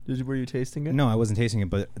Were you tasting it? No, I wasn't tasting it,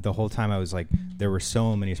 but the whole time I was like, there were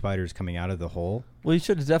so many spiders coming out of the hole. Well, you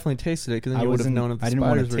should have definitely tasted it because then you would have known if the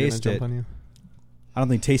spiders were going to jump on you. I don't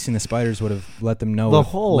think tasting the spiders would have let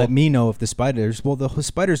me know if the spiders. Well, the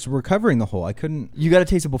spiders were covering the hole. I couldn't. You got to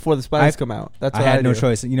taste it before the spiders come out. That's what I had no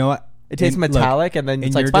choice. You know what? It tastes metallic, and then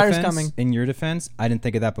it's like spiders coming. In your defense, I didn't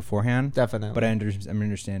think of that beforehand. Definitely, but I'm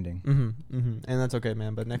understanding. And that's okay,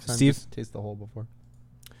 man. But next time, Steve, just taste the hole before.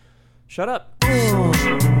 Shut up.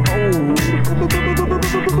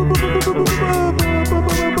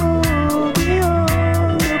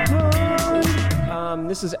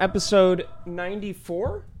 This is episode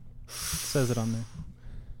 94. Says it on there.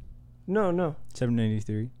 No.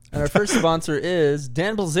 793. And our first sponsor is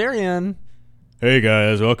Dan Bilzerian. Hey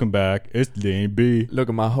guys, welcome back. It's Danny B. Look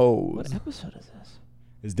at my hose. What episode is this?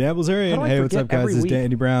 It's Dan Bilzerian. Hey, what's up, guys? This is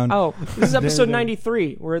Danny Brown. Oh, this is episode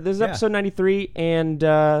 93. This is episode 93, and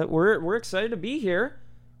we're excited to be here.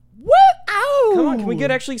 What? Ow! Come on, can we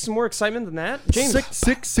get actually some more excitement than that? James,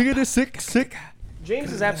 sick.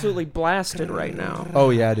 James is absolutely blasted right now.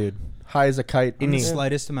 Oh yeah, dude. High as a kite. The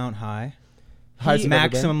slightest amount high.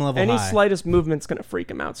 Maximum level Any high. slightest movement's going to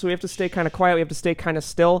freak him out. So we have to stay kind of quiet. We have to stay kind of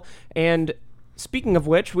still. And speaking of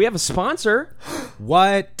which, we have a sponsor.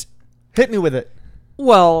 What? Hit me with it.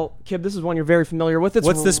 Well, Kib, this is one you're very familiar with.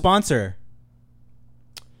 What's the sponsor?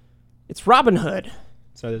 It's Robinhood.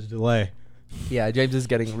 Sorry, there's a delay. Yeah, James is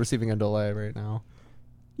receiving a delay right now.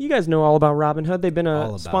 You guys know all about Robinhood. They've been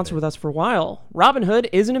a sponsor with us for a while. Robinhood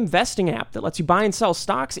is an investing app that lets you buy and sell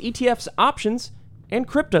stocks, ETFs, options, and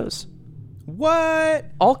cryptos. What?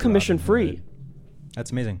 All commission free. That's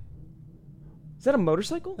amazing. Is that a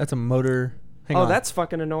motorcycle? That's a motor. Hang on. That's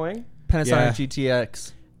fucking annoying. Panasonic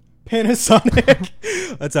GTX. Panasonic.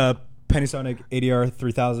 That's a Panasonic ADR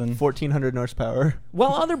 3000. 1400 horsepower.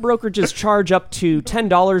 While other brokerages charge up to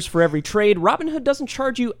 $10 for every trade, Robinhood doesn't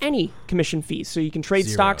charge you any commission fees, so you can trade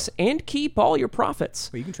stocks and keep all your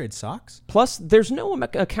profits. Wait, you can trade stocks? Plus, there's no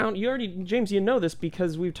account. James, you know this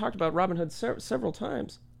because we've talked about Robinhood several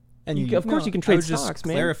times. And of course you can trade stocks,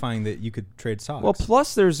 man. Clarifying that you could trade stocks. Well,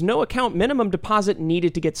 plus there's no account minimum deposit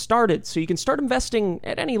needed to get started, so you can start investing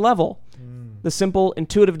at any level. The simple,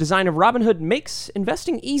 intuitive design of Robinhood makes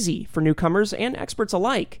investing easy for newcomers and experts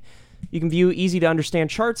alike. You can view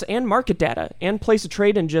easy-to-understand charts and market data and place a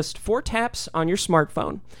trade in just 4 taps on your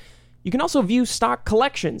smartphone. You can also view stock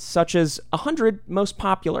collections, such as 100 most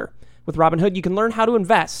popular. With Robinhood, you can learn how to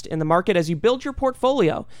invest in the market as you build your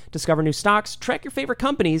portfolio, discover new stocks, track your favorite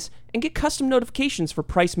companies, and get custom notifications for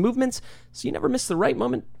price movements so you never miss the right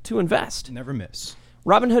moment to invest. Never miss.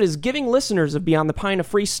 Robinhood is giving listeners of Beyond the Pine a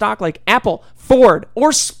free stock like Apple, Ford,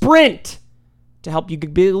 or Sprint to help you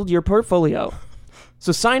build your portfolio.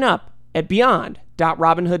 So sign up at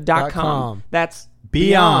beyond.robinhood.com. That's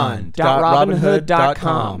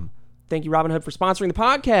beyond.robinhood.com. Thank you, Robinhood, for sponsoring the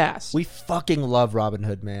podcast. We fucking love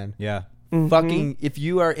Robinhood, man. Yeah. Fucking, if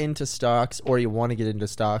you are into stocks or you want to get into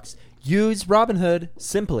stocks, use Robinhood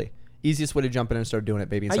simply. Easiest way to jump in and start doing it,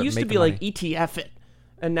 baby. I used to be like, ETF it.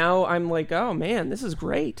 And now I'm like, oh, man, this is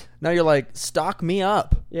great. Now you're like, stock me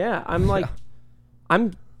up. Yeah, I'm like,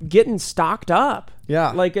 I'm getting stocked up.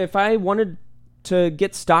 Yeah. Like, if I wanted to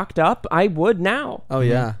get stocked up, I would now. Oh,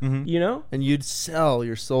 yeah. Mm-hmm. You know? And you'd sell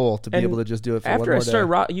your soul to be able to just do it for one more day. After I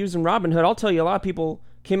started using Robinhood, I'll tell you, a lot of people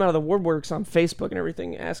came out of the woodworks on Facebook and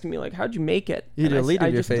everything asking me, like, how'd you make it? You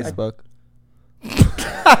deleted your Facebook.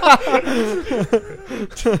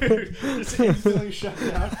 Dude, just instantly shut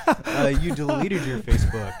down. You deleted your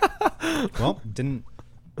Facebook. Well, didn't.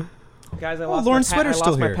 Guys, I lost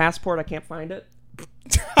my passport. I can't find it.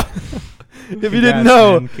 If you didn't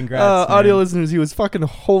know, man. Congrats, audio listeners, he was fucking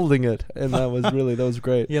holding it, and that was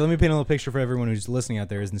great. Yeah, let me paint a little picture for everyone who's listening out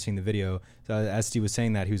there, isn't seeing the video. So as Steve was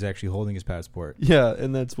saying that, he was actually holding his passport. Yeah,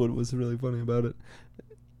 and that's what was really funny about it.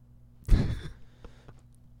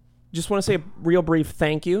 Just want to say a real brief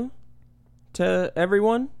thank you to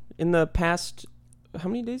everyone in the past. How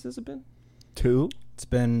many days has it been? 2. It's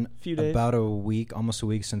been few days. About a week, almost a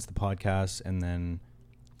week since the podcast, and then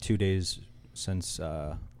 2 days since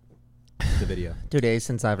the video. 2 days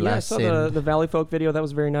since I've last seen. Yeah, I saw the Valley Folk video. That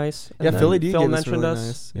was very nice. And Philly D Phil gave mentioned really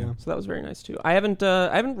us. Nice. Yeah, so that was very nice too. I haven't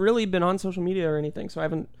really been on social media or anything, so I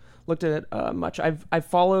haven't looked at it much. I've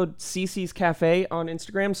followed CC's Cafe on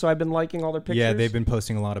Instagram, so I've been liking all their pictures. Yeah, they've been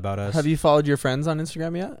posting a lot about us. Have you followed your friends on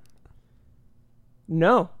Instagram yet?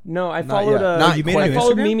 No. I followed I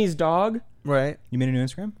followed Mimi's dog. Right. You made a new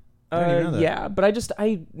Instagram? I didn't even know that. Yeah, but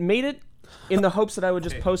I made it in the hopes that I would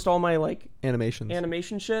just post all my like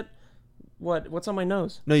animation shit. What's on my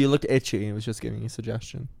nose? No, you looked itchy. It was just giving you a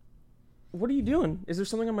suggestion. What are you doing? Is there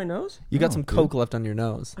something on my nose? You got some coke left on your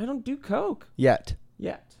nose. I don't do coke. Yet.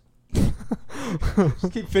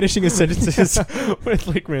 Just keep finishing his sentences. with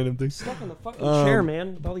like random things. Stuck on the fucking chair,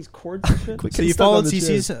 man, with all these cords and shit. Quick. So you Stuck on followed the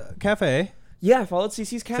Cece's cafe. Yeah, I followed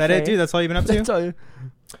Cece's Cafe. Is that it, dude? That's all you've been up to? That's all you.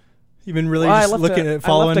 You've been really Well, just looking at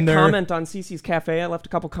following I left a their... comment on Cece's Cafe. I left a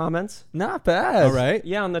couple comments. Not bad. All right.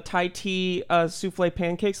 Yeah, on the Thai tea souffle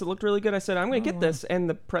pancakes. It looked really good. I said, I'm going to get this, and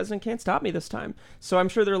the president can't stop me this time. So I'm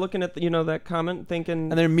sure they're looking at that comment,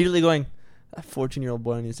 thinking, And they're immediately going, that 14-year-old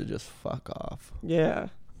boy needs to just fuck off. yeah,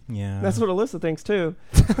 Yeah. that's what Alyssa thinks too.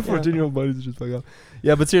 14-year-old boy needs to just fuck off.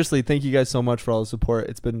 Yeah, but seriously, thank you guys so much for all the support.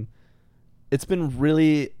 It's been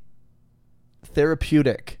really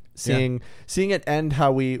therapeutic seeing it end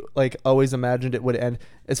how we like always imagined it would end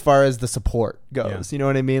as far as the support goes. You know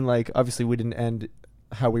what I mean? Like obviously we didn't end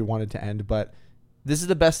how we wanted to end, but this is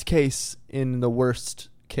the best case in the worst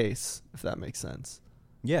case, if that makes sense.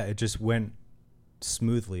 Yeah, it just went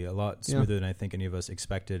smoothly, a lot smoother than I think any of us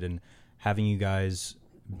expected. And having you guys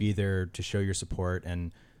be there to show your support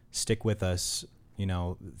and stick with us,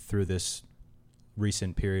 through this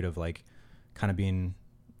recent period of like kind of being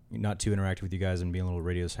not too interactive with you guys and being a little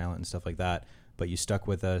radio silent and stuff like that, but you stuck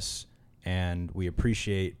with us, and we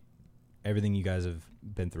appreciate everything you guys have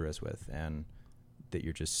been through us with, and that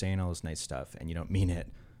you're just saying all this nice stuff and you don't mean it.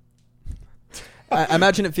 I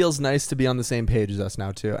imagine it feels nice to be on the same page as us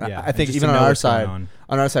now too. Yeah, I think just even to on know our what's going side,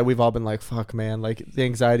 on our side, we've all been like, fuck man, like the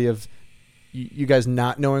anxiety of you guys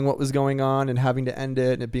not knowing what was going on and having to end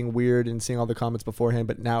it and it being weird and seeing all the comments beforehand.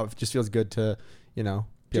 But now it just feels good to,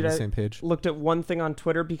 be on the same page. Looked at one thing on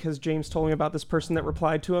Twitter because James told me about this person that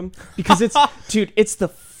replied to him, because it's dude, it's the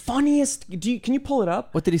funniest. Can you pull it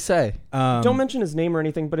up? What did he say? Don't mention his name or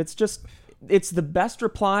anything, but it's the best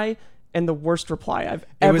reply and the worst reply I've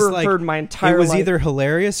ever heard in my entire life. It was either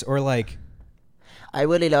hilarious or like, I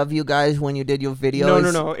really love you guys when you did your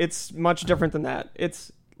videos. No. It's much different than that. It's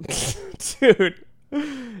dude,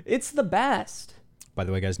 it's the best. by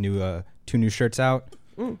the way, guys, 2 new shirts out.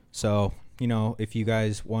 So, if you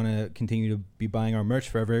guys want to continue to be buying our merch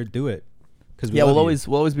forever, do it. Because we'll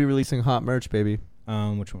always be releasing hot merch, baby.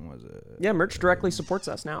 Which one was it? Yeah, merch directly supports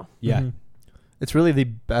us now. Yeah. Mm-hmm. It's really the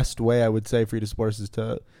best way, I would say, for you to support us is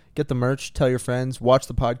to get the merch, tell your friends, watch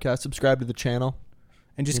the podcast, subscribe to the channel.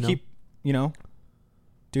 And just keep,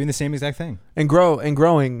 doing the same exact thing. And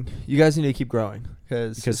growing. You guys need to keep growing.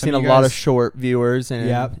 Because I've seen a lot of short viewers,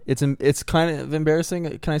 and it's kind of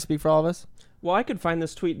embarrassing. Can I speak for all of us? Well, I could find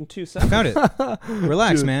this tweet in 2 I seconds. found it.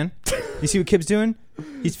 Relax, man. You see what Kip's doing?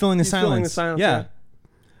 He's filling the silence. Filling the silence. Yeah.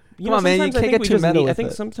 Come on, man. You can't get too meta with I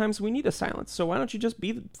think it. sometimes we need a silence. So why don't you just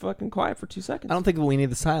be fucking quiet for 2 seconds? I don't think we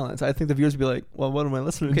need the silence. I think the viewers would be like, well, what am I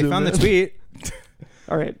listening to? Okay, found the tweet.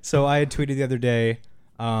 All right. So I had tweeted the other day,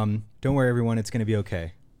 don't worry, everyone. It's going to be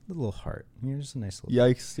okay. A little heart. You're just a nice little...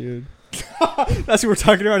 Yikes, dude. That's what we're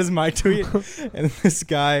talking about is my tweet. And this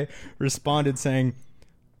guy responded saying,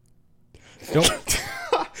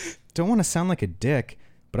 don't want to sound like a dick,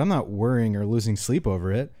 but I'm not worrying or losing sleep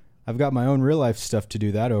over it. I've got my own real life stuff to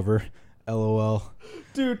do that over. LOL.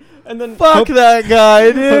 Dude, and then... Fuck that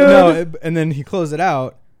guy, dude. No, and then he closed it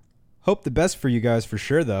out. Hope the best for you guys for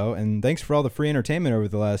sure, though. And thanks for all the free entertainment over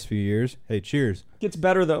the last few years. Hey, cheers. Gets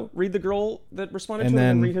better, though. Read the girl that responded And to him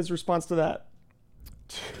then- and read his response to that.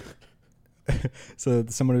 So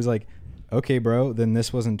someone was like, okay, bro, then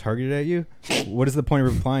this wasn't targeted at you? What is the point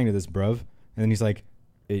of replying to this, bruv? And then he's like,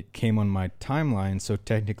 it came on my timeline, so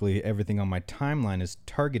technically everything on my timeline is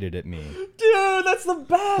targeted at me. Dude, that's the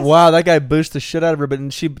best. Wow, that guy boosted the shit out of her,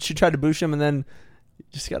 but she tried to boost him, and then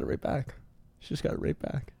just got it right back. She just got it right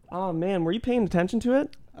back. Oh, man. Were you paying attention to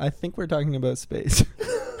it? I think we're talking about space.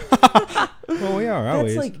 Well, we are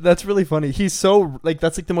always. That's really funny. He's so,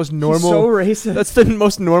 that's like the most normal. He's so racist. That's the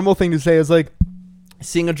most normal thing to say is like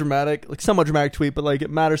seeing a dramatic, somewhat dramatic tweet, but like it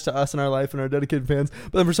matters to us in our life and our dedicated fans.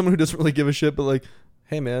 But then for someone who doesn't really give a shit, but like,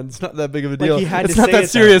 hey man, it's not that big of a deal. He had it's to not say that it,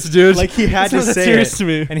 serious, dude. Like he had it's to not that say serious it. to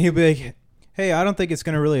me. And he'd be like, hey, I don't think it's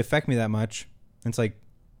going to really affect me that much. And it's like,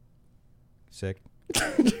 sick.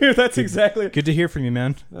 Dude, that's exactly... Good to hear from you,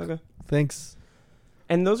 man. Okay. Thanks.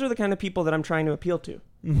 And those are the kind of people that I'm trying to appeal to.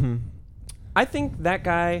 Mm-hmm. I think that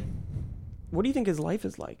guy... What do you think his life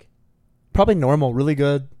is like? Probably normal, really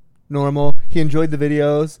good. Normal. He enjoyed the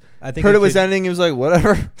videos. I think Heard it was ending. He was like,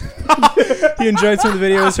 whatever. He enjoyed some of the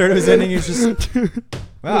videos, heard it was ending. He was just,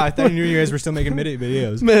 wow, I thought you guys were still making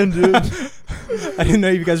videos. Man, dude. I didn't know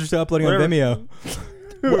you guys were still uploading on Vimeo.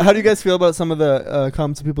 How do you guys feel about some of the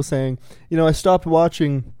comments of people saying, I stopped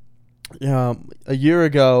watching a year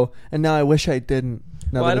ago, and now I wish I didn't.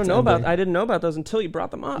 Well, I didn't know about those until you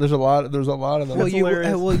brought them up. There's a lot of them. That's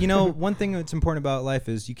hilarious. Well, one thing that's important about life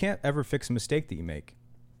is you can't ever fix a mistake that you make.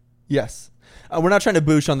 Yes. We're not trying to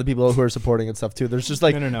boosh on the people who are supporting and stuff too. There's just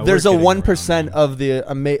like No. there's a We're kidding 1% around, of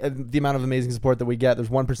the amount of amazing support that we get. There's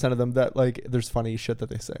 1% of them that like there's funny shit that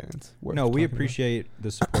they say. And it's worth No, we talking appreciate the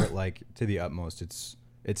support like to the utmost.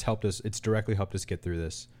 It's helped us. It's directly helped us get through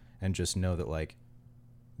this, and just know that like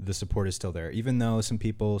the support is still there, even though some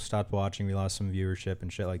people stopped watching. We lost some viewership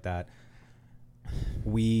and shit like that.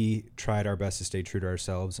 We tried our best to stay true to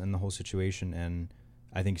ourselves and the whole situation. And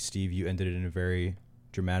I think, Steve, you ended it in a very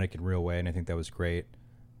dramatic and real way, and I think that was great.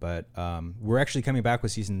 But we're actually coming back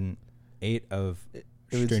with season 8 of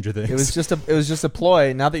Stranger Things. It was just a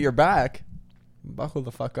ploy. Now that you're back, buckle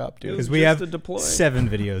the fuck up, dude. Because we have 7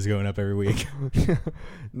 videos going up every week.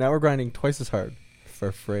 Now we're grinding twice as hard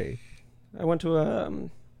for free. I went to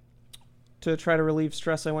try to relieve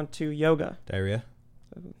stress. I went to yoga. Diarrhea?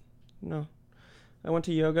 No, I went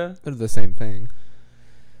to yoga. They're the same thing.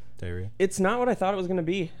 Diarrhea? It's not what I thought it was going to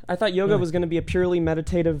be. I thought yoga was going to be a purely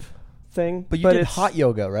meditative thing. But you did it's hot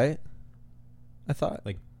yoga, right? I thought.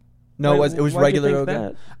 Like, no, Why- it was why'd you regular think yoga.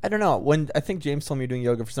 that? I don't know. When I think James told me you're doing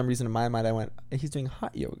yoga, for some reason in my mind I went, he's doing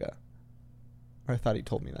hot yoga. Or I thought he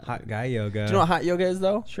told me that. hot guy yoga. Do you know what hot yoga is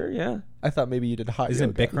though? Sure, yeah. I thought maybe you did hot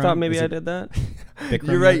Isn't yoga. Bikram? I thought maybe Is I it- did that. Bikram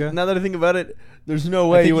You're right. yoga? Now that I think about it, there's no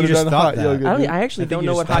way think you would you have just done thought hot that. yoga. I dude. actually I think don't you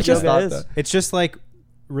know just what thought hot just yoga thought is. that. It's just like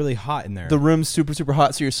really hot in there. The room's super, super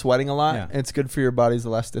hot, so you're sweating a lot. Yeah. And it's good for your body's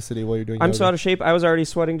elasticity while you're doing I'm yoga. so out of shape. I was already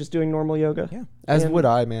sweating just doing normal yoga. Yeah. As and- would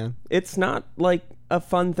I, man. It's not like a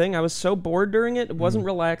fun thing. I was so bored during it. It wasn't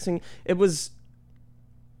relaxing. It was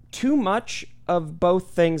too much of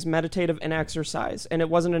both things, meditative and exercise, and it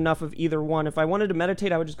wasn't enough of either one. If I wanted to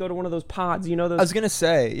meditate, I would just go to one of those pods, you know, those. I was gonna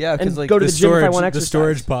say, yeah, because And like go to the gym if I want the exercise.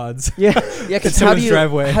 storage pods. yeah, yeah, because in how someone's do you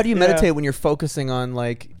driveway. how do you Yeah. meditate when you're focusing on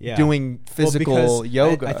like Yeah. doing physical Well, because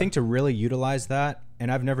yoga? I think to really utilize that,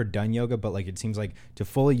 and I've never done yoga, but like it seems like to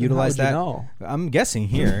fully Then how utilize would you that, know? I'm guessing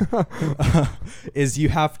here, is you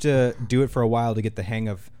have to do it for a while to get the hang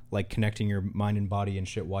of like connecting your mind and body and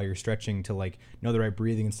shit while you're stretching to like know the right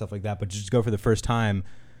breathing and stuff like that. But just go for the first time,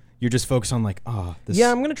 you're just focused on like, this.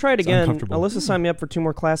 yeah. I'm gonna try it it's again. uncomfortable. Alyssa signed me up for 2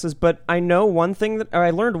 more classes, but I know one thing or I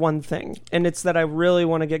learned one thing, and it's that I really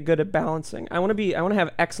want to get good at balancing. I want to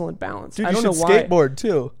have excellent balance. Dude, I you don't know should why. skateboard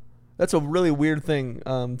too. That's a really weird thing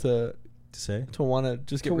to say. want to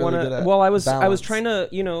just get To really wanna, good at. well, I was balance. trying to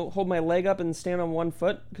hold my leg up and stand on one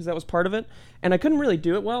foot because that was part of it, and I couldn't really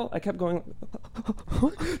do it well. I kept going,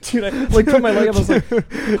 dude. I like put my leg up. I was like,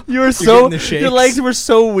 You were getting the shakes. your legs were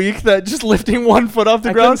so weak that just lifting one foot off the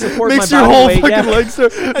I ground couldn't support makes my your body whole weight, fucking yeah. legs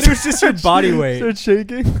start. And it was just your body weight. Start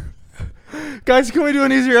shaking. Guys, can we do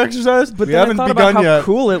an easier exercise? but we then haven't I thought begun about how yet.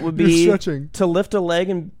 cool it would You're be stretching. to lift a leg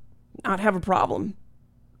and not have a problem.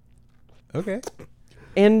 Okay.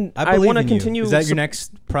 And I believe want to in you. continue. Is that your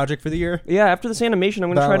next project for the year? Yeah, after this animation, I'm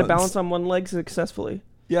going to try to Balance. balance on one leg successfully.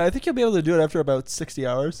 Yeah, I think you'll be able to do it after about 60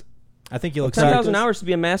 hours. I think you'll exceed. 10,000 hours to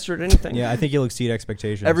be a master at anything. Yeah, I think you'll exceed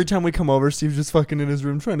expectations. Every time we come over, Steve's just fucking in his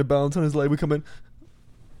room trying to balance on his leg. We come in.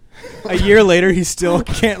 a year later, he still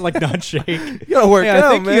can't like not shake. You gotta work Yeah, out, I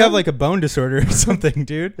think man. you have like a bone disorder or something,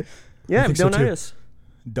 dude. Yeah, I think so, too.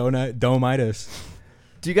 Donitis. Domitis.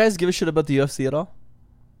 Do you guys give a shit about the UFC at all?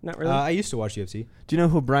 Not really. I used to watch UFC. Do you know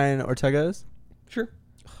who Brian Ortega is? Sure.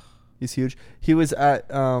 He's huge. He was at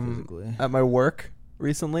Physically. at my work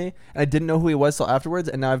recently, and I didn't know who he was till afterwards.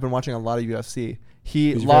 And now I've been watching a lot of UFC.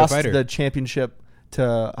 He Who's your lost favorite fighter? the championship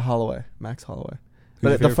to Holloway, Max Holloway. Who's your But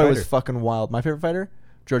the favorite fight was fighter? fucking wild. My favorite fighter,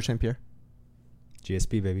 George St. Pierre,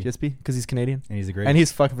 GSP, baby. GSP, because he's Canadian And he's the greatest. and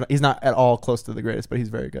he's fucking. He's not at all close to the greatest, but he's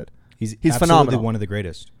very good. he's he's absolutely phenomenal. one of the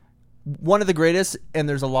greatest. One of the greatest, and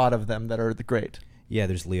there's a lot of them that are the great. Yeah,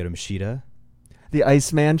 there's Lyoto Machida. The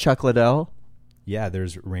Iceman, Chuck Liddell, Yeah,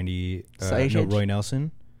 there's Randy, Sajic. Roy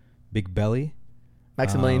Nelson, Big Belly,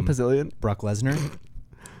 Maximilian Pazilian, Brock Lesnar,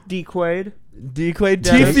 D. Quaid. Dequay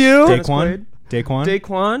Dennis- Tfue, Dennis Daquan,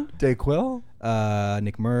 Daquan. Dayquil.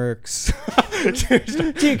 Nick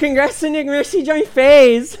Merckx. Dude, congrats to Nick Merckx. He joined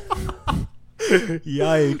FaZe.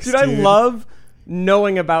 Yikes, Dude, I love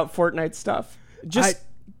knowing about Fortnite stuff. Just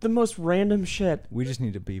the most random shit. We just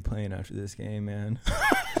need to be playing after this game, man.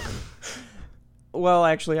 Well,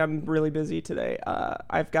 actually, I'm really busy today.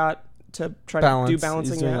 I've got to try Balance. to do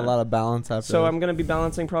balancing. He's doing a lot of balance after. So I'm going to be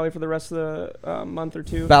balancing probably for the rest of the month or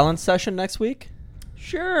two. balance session next week.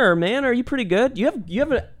 Sure, man. Are you pretty good? You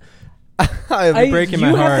have a I'm breaking you my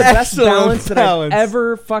have heart. the best Excellent balance that I've balance.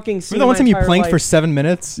 ever fucking seen. Remember the one in time my you entire planked life. for 7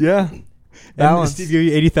 minutes? Yeah. Balance. Steve gave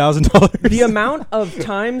you $80,000. The amount of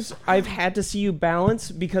times I've had to see you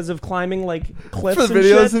balance because of climbing like cliffs For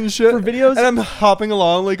videos and and shit. For videos, And I'm hopping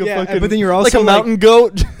along like a Yeah, fucking... but then you're like also a mountain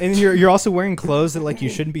goat. And you're also wearing clothes that like you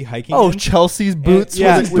shouldn't be hiking. Oh, in. Chelsea's boots.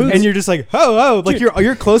 Yeah, with boots. and you're just like, oh, like Dude.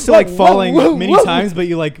 you're close to Whoa, like falling whoa, whoa, many whoa. times, but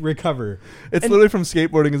you like recover. It's and- literally from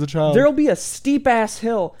skateboarding as a child. there'll be a steep ass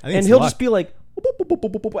hill, I think and it's he'll luck. just be like, "Boop, boop, boop,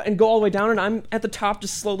 boop, boop, boop," and go all the way down, and I'm at the top,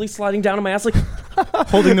 just slowly sliding down on my ass, like,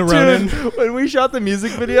 Holding the Ronin. Dude, when we shot the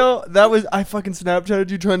music video, that was... I fucking Snapchatted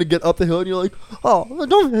you trying to get up the hill, and you're like, oh,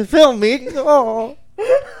 don't film me. Oh.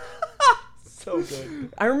 So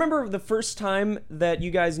good. I remember the first time that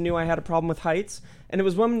you guys knew I had a problem with heights, and it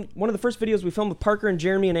was one of the first videos we filmed with Parker and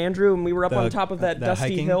Jeremy and Andrew, and we were up on top of that dusty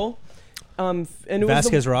hiking? hill. And it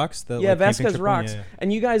Vasquez was Rocks. The, yeah, like, camping Vasquez trip one? Rocks. Yeah.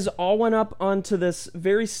 And you guys all went up onto this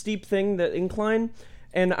very steep thing, the incline,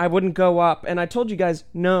 and I wouldn't go up. And I told you guys,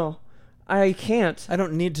 no, I can't. I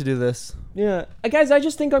don't need to do this. Yeah, guys, I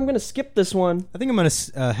just think I'm gonna skip this one. I think I'm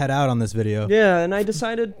gonna head out on this video. Yeah, and I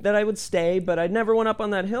decided that I would stay, but I never went up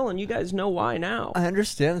on that hill, and you guys know why now. I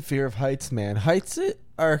understand the fear of heights, man. Heights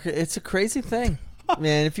it's a crazy thing.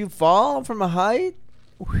 Man, if you fall from a height,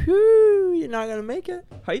 whew, you're not gonna make it.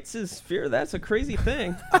 Heights is fear. That's a crazy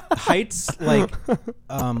thing. Heights like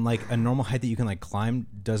a normal height that you can like climb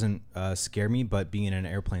doesn't scare me, but being in an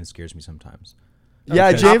airplane scares me sometimes. Yeah,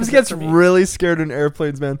 Okay. James Opposite gets for me. really scared in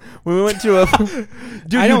airplanes, man. When we went to a...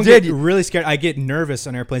 Dude, I don't you did. get really scared. I get nervous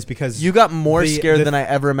on airplanes because You got more scared than I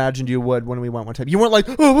ever imagined you would when we went one time. You weren't like,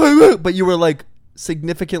 oh, wait, wait, but you were like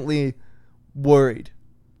significantly worried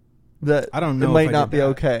that I don't know it if might I not did be that.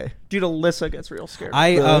 okay. Dude, Alyssa gets real scared.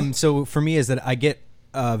 I so for me is that I get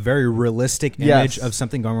a very realistic image Yes. of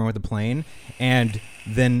something going wrong with the plane, and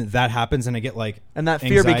then that happens, and I get like And that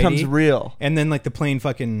fear anxiety, becomes real. and then like the plane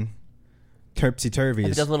fucking And he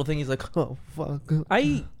turvy-turvies. does a little thing. He's like, oh, fuck.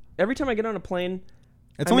 Every time I get on a plane,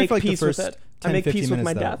 It's I only make for like the peace with first it. 10, I make 15 peace with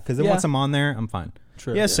minutes my death. because then Yeah. once I'm on there, I'm fine.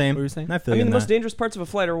 True. Yeah, same. What were you saying? I feel I you mean, in the most that. dangerous parts of a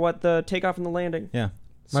flight are what the takeoff and the landing. Yeah.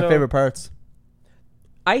 My So, favorite parts.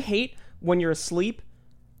 I hate when you're asleep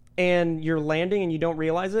and you're landing and you don't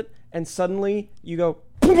realize it, and suddenly you go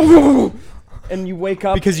and you wake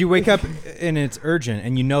up Because you wake up and it's urgent,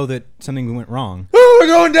 and you know that something went wrong. Oh, we're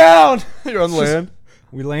going down. You're on land.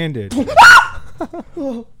 We landed.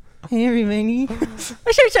 Hey, everybody.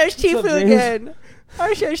 I should search Tifu Tifu again. again.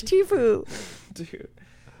 I search Tifu. Dude.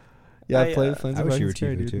 Yeah, I, planes I are wish you fucking were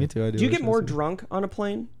scary, Tifu dude. too. Me too. I do. Do you wish get I more was Tifu. drunk on a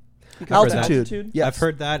plane? Because of the Altitude. Yes. I've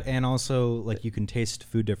heard that, and also like you can taste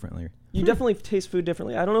food differently. You definitely taste food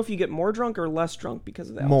differently. I don't know if you get more drunk or less drunk because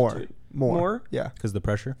of the More. altitude. More. Yeah. Because the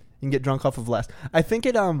pressure. You can get drunk off of less. I think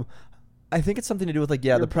it's something to do with like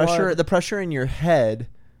Your the blood. pressure in your head,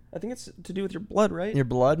 I think it's to do with your blood, right? in your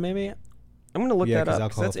blood maybe. I'm gonna look Yeah, that 'cause up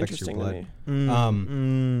alcohol because that's affects your interesting to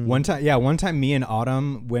blood. me. One time me and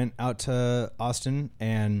Autumn went out to Austin,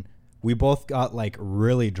 and we both got like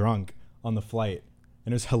really drunk on the flight,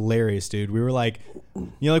 and it was hilarious, dude. We were like, you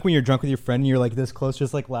know, like when you're drunk with your friend and you're like this close,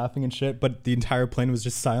 just like laughing and shit, but the entire plane was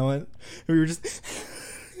just silent. And we were just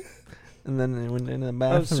And then it went in the Oh,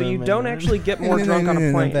 bathroom. so you and don't then- actually get more drunk on a in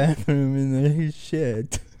the plane. bathroom and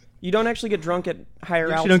shit. You don't actually get drunk at higher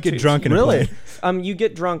You altitudes. actually don't get drunk in Really? a plane. You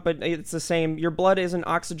get drunk, but it's the same. Your blood isn't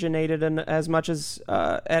oxygenated as much as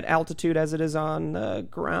at altitude as it is on the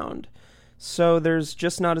ground. So there's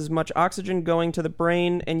just not as much oxygen going to the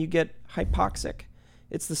brain, and you get hypoxic.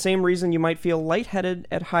 It's the same reason you might feel lightheaded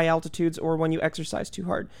at high altitudes or when you exercise too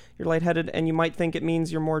hard. You're lightheaded, and you might think it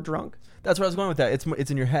means you're more drunk. That's where I was going with that.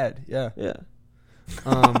 It's in your head. Yeah. Yeah,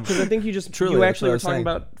 Um, because I think you just Truly, you that's actually what I were was talking saying.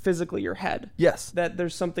 about physically your head. yes. That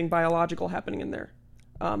there's something biological happening in there,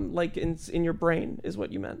 like in your brain is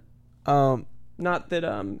what you meant. Not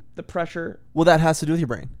that the pressure. Well, that has to do with your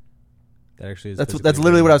brain. That actually is That's physically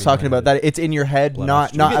literally what I was behind talking about. it. That it's in your head, Blood not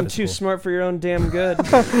oxygen. You're not. getting too smart for your own damn good.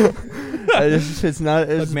 It's not.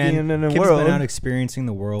 It's Look, man, being in the Kim's world. been out experiencing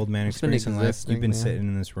the world, man, It's been experiencing life. existing, You've been man. sitting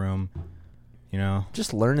in this room, you know.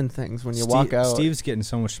 Just learning things when you walk out. Steve's getting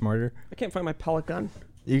so much smarter. I can't find my pellet gun.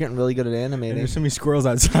 You're getting really good at And animating. there's so many squirrels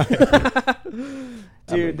outside.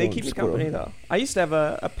 Dude, they going keep me squirrel. company though. I used to have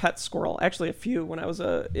a pet squirrel, actually a few when I was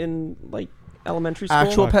in like elementary school.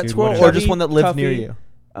 Actual Fuck, pet dude, squirrel, what or a- just one that lived near Tuffy.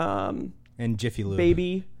 you. And Jiffy Lube.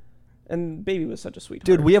 Baby, and Baby was such a sweetheart.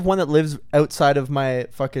 Dude, we have one that lives outside of my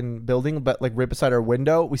fucking building, but like right beside our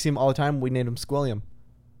window. We see him all the time. We named him Squilliam.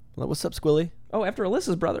 Like, what's up, Squilly? Oh, after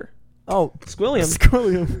Alyssa's brother, Oh, Squilliam,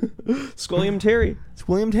 Squilliam. Squilliam Terry.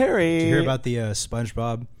 Squilliam Terry. Did you hear about the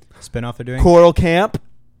SpongeBob spinoff they're doing? Coral Camp?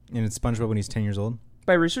 And it's SpongeBob when he's 10 years old.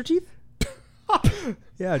 By Rooster Teeth.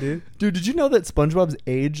 Yeah, dude. Dude, did you know that SpongeBob's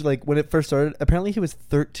age, like when it first started, apparently he was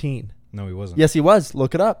 13. No, he wasn't. Yes, he was.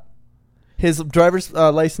 Look it up. His driver's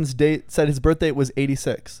license date said his birthday was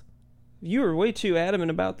 86. You were way too adamant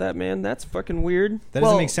about that, man. That's fucking weird. That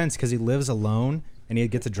doesn't make sense because he lives alone and he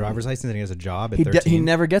gets a driver's license and he has a job at He 13. he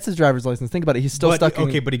never gets his driver's license. Think about it. He's still stuck.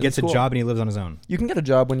 Okay, but he gets a school. job and he lives on his own. You can get a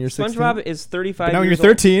job when you're 16. SpongeBob is 35 But now years you're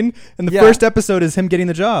 13, and the first episode is him getting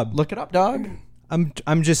the job. Look it up, dog.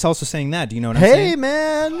 I'm just also saying that. Do you know what I'm Hey, saying?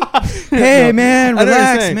 man. Hey, man, I know what you're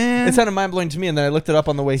relax, saying. man. It sounded mind blowing to me, and then I looked it up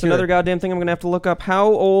on the way It's here. another goddamn thing I'm going to have to look up. How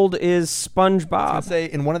old is I SpongeBob? was gonna say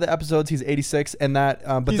in one of the episodes he's 86, and that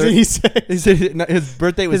but He's there- 86. his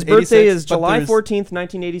birthday was His birthday 86, is but July there's- 14th,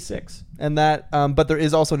 1986. and that but there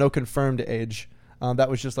is also no confirmed age. That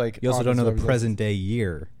was just like You also on don't his know the driver's present day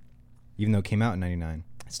year, even though it came out in 99. license.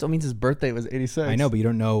 It still means his birthday was 86. I know, but you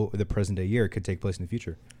don't know the present day year. It could take place in the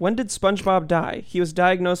future. When did SpongeBob die? He was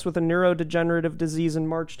diagnosed with a neurodegenerative disease in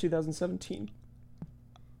March 2017.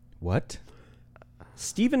 What?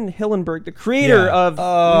 Steven Hillenburg, the creator Yeah. of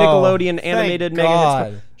Nickelodeon animated Megan.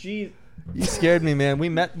 God. Gee, You scared me, man. We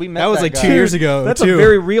met. That was like guy. 2 years ago. that's too. a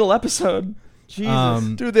very real episode. Jesus.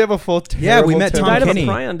 Dude, they have a full. Yeah, we met He Tom died Kenny. of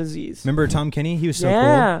a prion disease. Remember Tom Kenny? He was so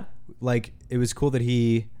Yeah. cool. Like, it was cool that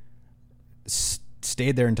he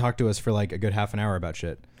stayed there and talked to us for like a good half an hour about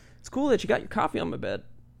shit. It's cool that you got your coffee on my bed.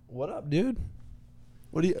 What up, dude?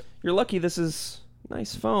 What do you? You're lucky this is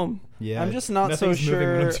nice foam. Yeah, I'm just not so nothing's moving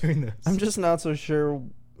when I'm sure- doing this. I'm just not so sure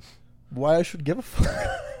why I should give a fuck.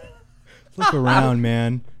 Look around,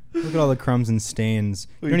 man. Look at all the crumbs and stains.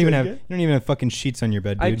 You What, don't you even took have. it? You don't even have fucking sheets on your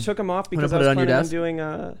bed, I dude. took them off because put I it was on your planning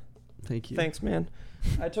on desk? doing. Thank you. Thanks, man.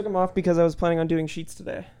 I took them off because I was planning on doing sheets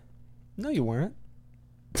today. No, you weren't.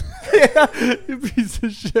 Yeah, you piece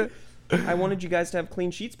of shit. I wanted you guys to have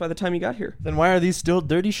clean sheets by the time you got here. Then why are these still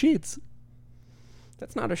dirty sheets?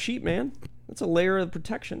 That's not a sheet, man. That's a layer of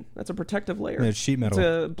protection. That's a protective layer. Yeah, it's sheet metal. It's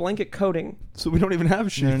a blanket coating. So we don't even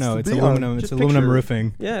have sheets. No, to it's be on. aluminum. It's Just aluminum picture-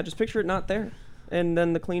 roofing. Yeah, just picture it not there. And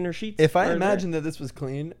then the cleaner sheets. If I are imagine that this was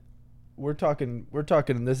clean, we're talking.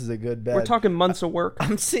 This is a good bed. there. We're talking months of work.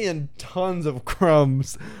 I'm seeing tons of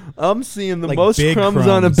crumbs. I'm seeing the Like most big crumbs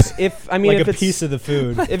on a crumbs. bed. If I mean, Like if a it's piece of the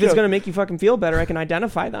food. if it's gonna make you fucking feel better, I can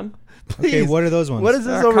identify them. Okay, what are those ones? What is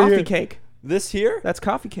this over Coffee here? cake. This here? That's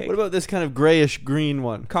coffee cake. What about this kind of grayish green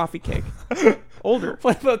one? coffee cake? Older.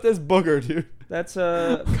 What about this booger, dude? That's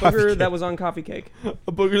a Coffee booger cake. that was on coffee cake.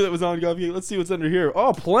 A booger that was on coffee cake. Let's see what's under here.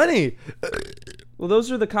 Oh, plenty. Well,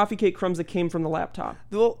 those are the coffee cake crumbs that came from the laptop.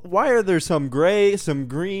 Well, why are there some gray, some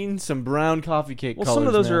green, some brown coffee cake Well, colors, some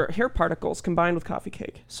of those man? are hair particles combined with coffee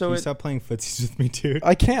cake. Can So you it, stop playing footsies with me, dude?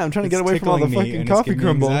 I can't. I'm trying to get It's away from all the tickling me, fucking and it's coffee giving me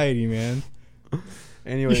crumble. Anxiety, man.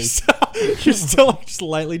 Anyways. You're still like, just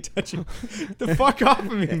lightly touching. The fuck off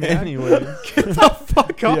of me, man. Anyways. Get the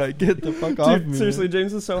fuck off. Yeah, get the fuck off dude, me. seriously, man.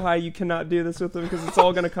 James is so high you cannot do this with him because it's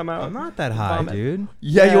all gonna come out. I'm not that high, Vomit. dude.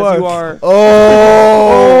 Yeah, Yes, you are. you are.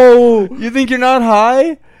 Oh, you think you're not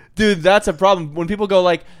high? Dude, that's a problem. When people go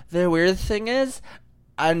like, the weird thing is,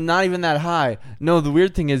 I'm not even that high. No, the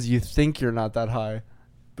weird thing is you think you're not that high.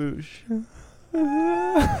 Boosh.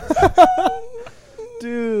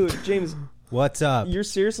 Dude, James, What's up? you're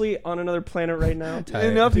seriously on another planet right now. Tight.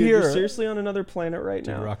 Enough Dude, here. you're seriously on another planet right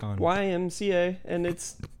Dude, now. rock on. YMCA, and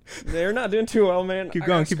they're not doing too well, man. Keep I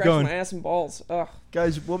going, gotta keep scratch going. My ass and balls. Ugh.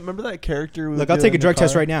 Guys, well, remember that character? We Look, would I'll do take a in the drug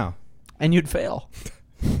test car? right now. And you'd fail.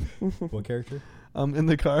 What character? In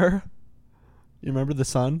the car. You remember the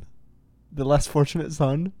son? The less fortunate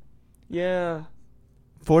son? Yeah.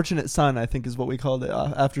 Fortunate son, I think, is what we called it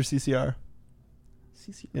after CCR.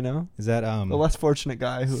 You know? Is that The less fortunate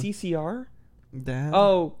guy who... CCR? Dad?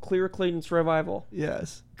 Oh, Clear Clearance Revival.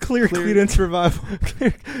 Yes. Clear Clearance Revival?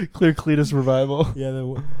 Clear Cletus Revival.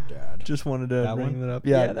 Yeah, Dad. Just wanted to That bring one? that up.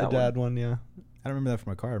 Yeah, Yeah, the that dad one, yeah. I don't remember that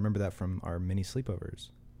from a car. I remember that from our mini sleepovers.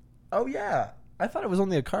 Oh, yeah. I thought it was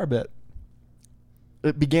only a car bit.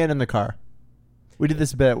 It began in the car. We did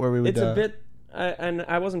this bit where we would... It's a bit, and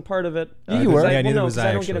I wasn't part of it. Yeah, you were. Yeah, Well, neither no, was because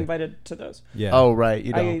I don't get actually. invited to those. Yeah. Oh, right.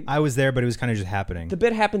 You don't. I was there, but it was kind of just happening. The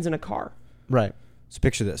bit happens in a car. Right. So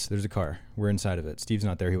picture this. There's a car. We're inside of it. Steve's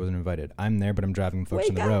not there. He wasn't invited. I'm there, but I'm driving folks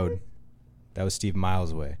on the road. That was Steve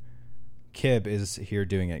miles away. Kib is here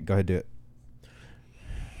doing it. Go ahead, do it.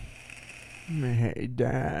 Hey,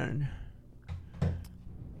 Dad.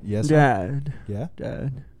 Yes, Dad. Yeah?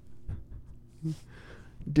 Dad.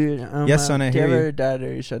 Dude, Yes, son, I do you hear ever, you. Dad,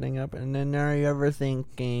 are you shutting up? And then are you ever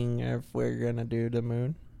thinking if we're gonna do the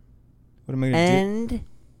moon? What am I going to do? And,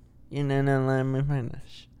 you know, no, let me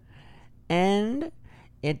finish. And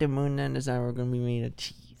if the moon then is we're gonna be made of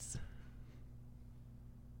cheese.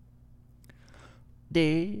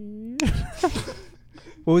 Dude.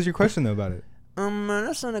 What was your question, though, about it? I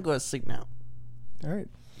just wanna go to sleep now. All right.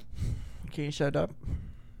 Can you shut up?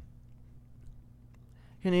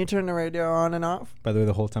 Can you turn the radio on and off? By the way,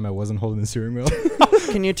 the whole time I wasn't holding the steering wheel.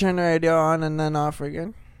 Can you turn the radio on and then off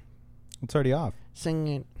again? It's already off. Sing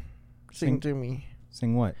it. Sing to me.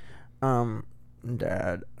 Sing what?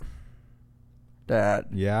 Dad.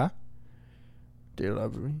 Yeah? Do you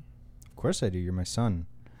love me? Of course I do. You're my son.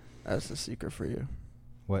 That's the secret for you.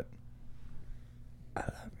 What? I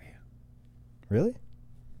love you. Really?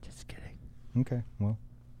 Just kidding. Okay, well.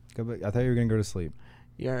 Go back. I thought you were going to go to sleep.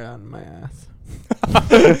 You're on my ass.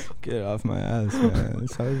 Get off my ass, man.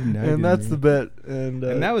 That's how And that's the bit. And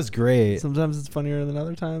that was great. Sometimes it's funnier than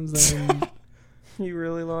other times. And You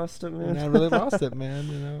really lost it, man. I really lost it, man.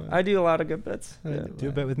 You know. I do a lot of good bits. Yeah. Do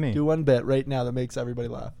a bit with me. Do one bit right now that makes everybody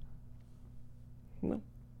laugh. No.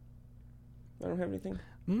 I don't have anything.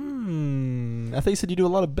 I thought you said you do a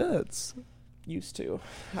lot of bits. Used to.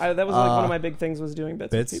 That was like one of my big things was doing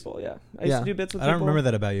bits with people. Yeah. I used to do bits with people. I don't remember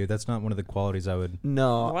that about you. That's not one of the qualities I would.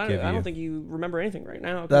 No. Well, I give don't you. think you remember anything right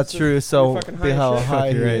now. That's true. So fucking be how as shit.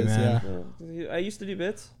 high he You're right, is. man. Yeah. I used to do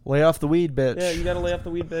bits. Lay off the weed, bitch. Yeah, you gotta lay off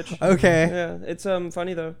the weed, bitch. Okay. Yeah, it's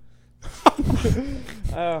funny though.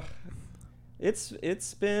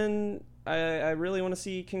 It's been. I really want to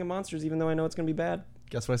see King of Monsters, even though I know it's gonna be bad.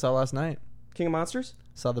 Guess what I saw last night? King of Monsters?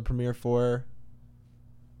 Saw the premiere for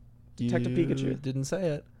Detective Pikachu. Didn't say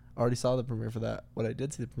it. Already saw the premiere for that. What I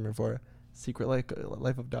did see the premiere for, Secret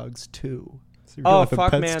Life of Dogs 2. Oh,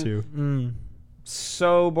 fuck, man.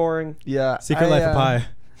 So boring. Yeah. Secret Life of Pi.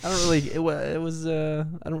 I don't really. It was. I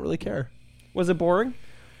don't really care. Was it boring?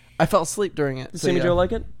 I fell asleep during it. Did Sammy Joe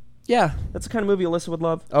like it? Yeah. That's the kind of movie Alyssa would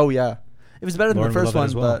love. Oh yeah. It was better than Lauren the would first love it one,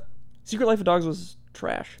 as well. but Secret Life of Dogs was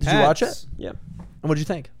trash. did you watch it? Yeah. And what did you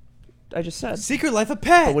think? I just said. Secret Life of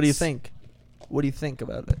Pets. But what do you think? What do you think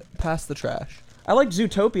about it? Past the trash. I liked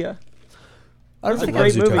Zootopia. I don't That was a think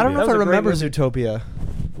great Zootopia. movie. I don't know That if I was a great remember movie. Zootopia.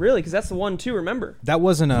 Really? Because that's the one too. Remember? That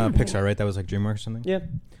wasn't Pixar, right? That was like DreamWorks or something? Yeah.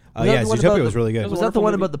 Was that Yeah, the one Zootopia about was the- really good. That Was a that the wonderful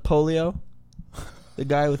one movie. about the polio? The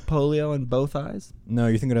guy with polio in both eyes? No,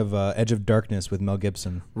 you're thinking of Edge of Darkness with Mel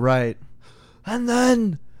Gibson. Right. And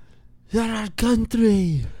then you're our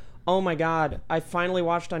country. Oh my God! I finally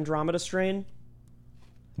watched Andromeda Strain.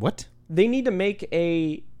 What? They need to make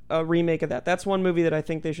a remake of that. That's one movie that I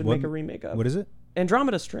think they should What- make a remake of. What is it?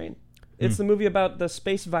 Andromeda Strain. It's the movie about the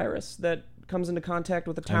space virus that comes into contact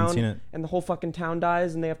with a I haven't town, seen it. and the whole fucking town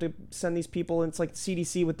dies, and they have to send these people. And it's like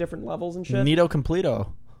CDC with different levels and shit. Nito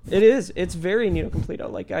Completo. It is. It's very Nito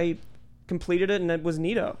Completo. Like I completed it, and it was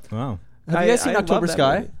Nito. Wow. Have you guys seen love October that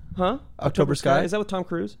Sky? movie. Huh? October Sky? Is that with Tom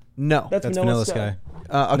Cruise? No. That's Vanilla Sky.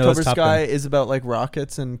 October Top Sky Gun. is about like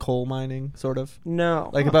rockets and coal mining, sort of. No.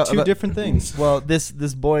 Like about Two different things. Well, this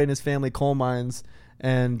boy and his family coal mines,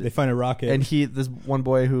 and They find a rocket. and this one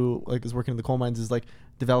boy who like is working in the coal mines is like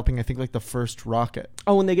developing, I think, like the first rocket.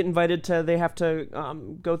 Oh, when they get invited to, they have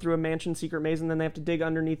to go through a mansion secret maze, and then they have to dig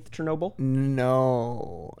underneath Chernobyl.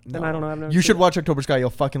 No. Then I don't know. I've never You seen should it. watch October Sky. You'll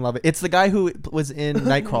fucking love it. It's the guy who was in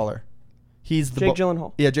Nightcrawler. He's the Jake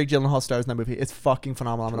Gyllenhaal. Yeah, Jake Gyllenhaal stars in that movie. It's fucking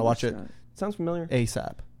phenomenal. I'm gonna watch it Sounds familiar.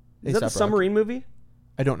 ASAP. Is that the submarine movie?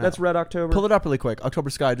 I don't know. That's Red October. Pull it up really quick. October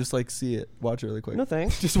Sky. Just like see it. Watch it really quick. No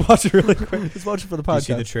thanks. Just watch it really quick. Just watch it for the Did you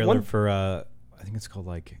see podcast. the trailer One- for, I think it's called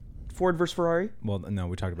like, Ford vs Ferrari. well, no,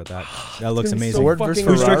 we talked about that. That looks It's gonna be amazing. Ford so versus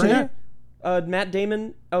fucking Who's directing amazing. that? Matt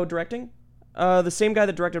Damon. Oh, directing. The same guy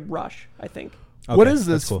that directed Rush, I think, What Okay, is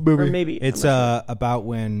that's this cool. movie? or maybe It's I'm not sure. about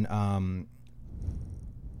when,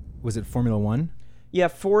 was it Formula One? Yeah,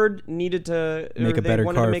 Ford needed to Make a they better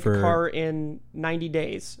wanted car to make for- a car in 90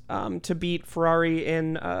 days to beat Ferrari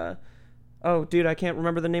in. Oh, dude, I can't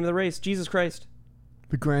remember the name of the race. Jesus Christ,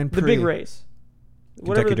 The Grand Prix. the big race.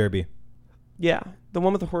 Whatever Kentucky the- Derby. Yeah, the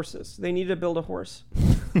one with the horses. They needed to build a horse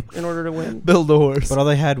in order to win. Build a horse. But all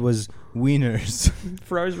they had was wieners.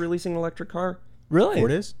 Ferrari's releasing an electric car. Really?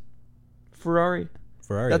 Ford is? Ferrari.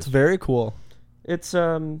 Ferrari That's is. very cool. It's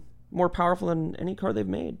more powerful than any car they've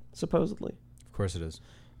made, supposedly. Of course it is.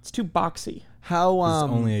 It's too boxy. How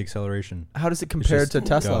It's only acceleration. how does it compare just to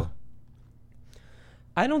Tesla? go.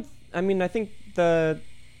 I think the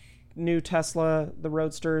new Tesla, the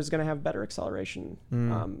Roadster, is going to have better acceleration.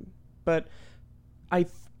 But I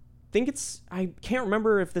think I can't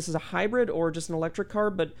remember if this is a hybrid or just an electric car,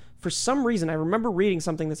 but for some reason I remember reading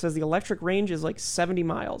something that says the electric range is like 70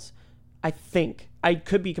 miles. I think. I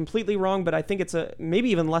could be completely wrong, but I think it's maybe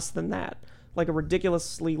even less than that. Like a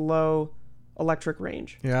ridiculously low electric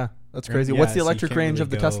range. Yeah, that's crazy. Yeah, What's the so you electric can't range really of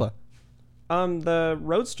the go- Tesla? The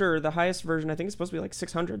Roadster, the highest version, I think is supposed to be like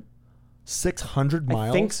 600. 600 I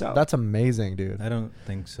miles? think so. That's amazing, dude. I don't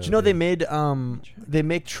think so. Do you know they dude. made they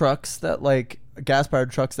make trucks that like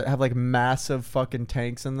gas-powered trucks that have like massive fucking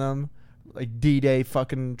tanks in them, like D-Day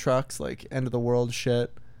fucking trucks, like end of the world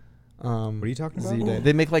shit. What are you talking about? Z-Day.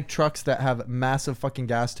 They make like trucks that have massive fucking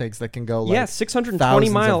gas tanks that can go like 620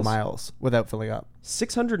 thousands miles. of miles without filling up.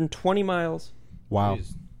 620 miles. Wow.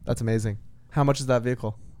 Jeez. That's amazing. How much is that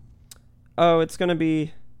vehicle? Oh, it's gonna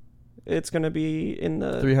be in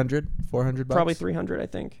the 300, 400 bucks? probably 300. I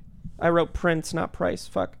think. I wrote Prince, not price.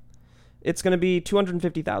 Fuck. It's gonna be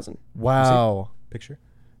 250,000. Wow. Picture.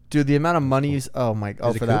 Dude, the amount of money oh my Is it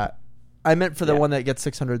for coupe? that. I meant for the Yeah. one that gets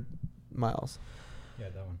 600 miles. Yeah,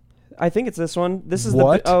 that one. I think it's this one. This is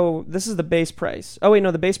What? this is the base price. Oh wait,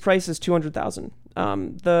 no, the base price is 200,000.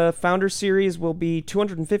 The Founder Series will be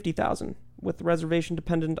 250,000 with the reservation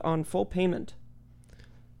dependent on full payment.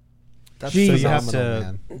 That's So you have phenomenal,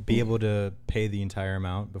 to man. be able to pay the entire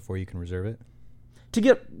amount before you can reserve it. To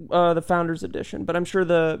get the Founders Edition, but I'm sure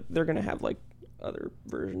they're gonna have like other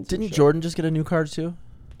versions. and Didn't shit. Jordan just get a new car too?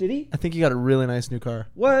 Did he? I think he got a really nice new car.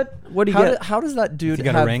 What? What did he get? How does that dude He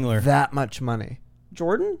got a have Wrangler. that much money?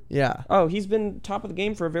 Jordan? Yeah. Oh, he's been top of the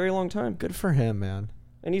game for a very long time, Good for him, man.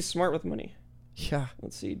 and he's smart with money. Yeah.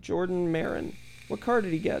 Let's see, Jordan Marin. What car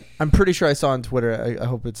did he get? I'm pretty sure I saw on Twitter. I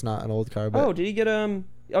hope it's not an old car. But Oh, did he get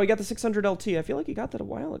Oh, he got the 600 LT. I feel like he got that a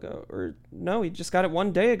while ago, or no, he just got it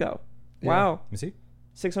one day ago. Yeah. Wow, Let me see.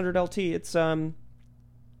 600 LT. It's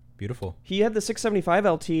Beautiful. he had the 675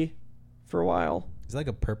 LT for a while. Is it like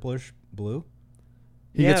a purplish blue?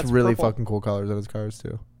 he Yeah, gets it's really purple. fucking cool colors on his cars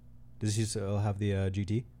too. Does he still have the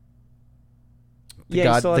GT? He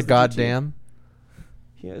still has The GT. goddamn.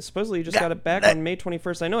 Yeah, supposedly he just got it back on May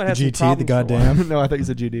 21st. I know it has some GT, the problems for a goddamn. while. No, I thought you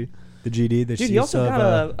said GD. The GD. The Dude, he also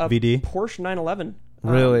got a VD. Porsche 911.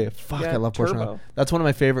 Really? Fuck, yeah, I love Porsche. turbo. 911. That's one of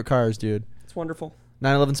my favorite cars, dude. It's wonderful.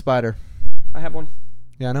 911 Spider. I have one.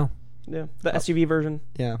 Yeah, I know. Yeah, the SUV version.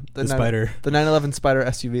 Yeah, The Spider. The 911 Spider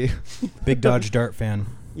SUV. Big Dodge Dart fan.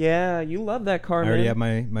 Yeah, you love that car, I man. already have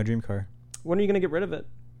my dream car. When are you gonna get rid of it?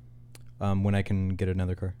 When I can get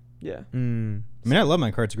another car. Yeah, I mean, I love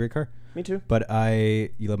my car. It's a great car. me too. But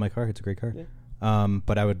you love my car. It's a great car. Yeah.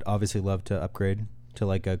 But I would obviously love to upgrade to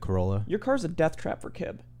like a Corolla. Your car's a death trap for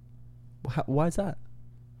Kib Why is that?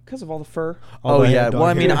 because of all the fur. Oh, the yeah. dog Well,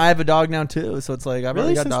 I mean, hair. I have a dog now too, so it's like I've Really?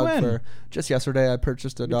 already got Since dog when? fur. Just yesterday, I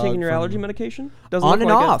purchased a You're dog. taking your from- allergy medication? Doesn't on look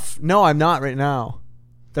and like off. No, I'm not right now.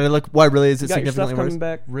 Did I look? Why really? Is You it got your stuff significantly coming worse?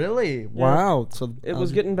 back. Really? Wow. So It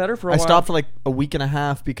was getting better for a I while. stopped for like a week and a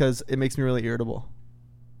half because it makes me really irritable.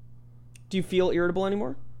 Do you feel irritable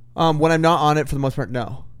anymore? When I'm not on it, for the most part,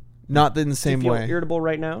 no, not in the Do same you feel way. irritable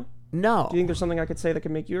right now? No, Do you think there's something I could say that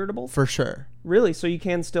could make you irritable? for sure. Really? So you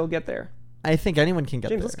can still get there? I think anyone can get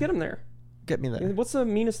James, there. let's get him there. Get me there. What's the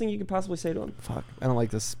meanest thing you could possibly say to him? Fuck, I don't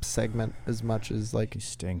like this segment as much as like. You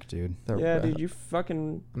stink, dude. Yeah, dude, you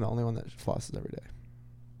fucking... I'm the only one that flosses every day.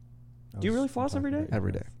 Do you really floss every day?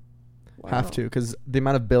 Every day. Wow. Have to, because the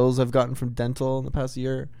amount of bills I've gotten from dental in the past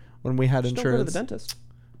year when we had Just don't go insurance. to the dentist.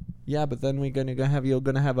 Yeah, but then you're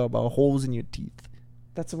gonna have about holes in your teeth.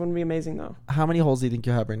 That's going to be amazing, though. How many holes do you think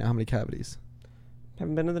you have right now? How many cavities?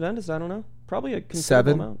 Haven't been to the dentist. I don't know. Probably a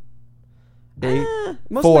considerable 7? amount. 8?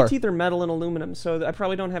 Most 4. of my teeth are metal and aluminum, so I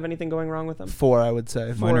probably don't have anything going wrong with them. 4, I would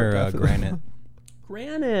say. Mine are definitely. granite.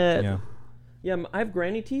 Granite. Yeah. Yeah, I have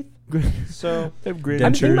granny teeth, so I have I'm granite.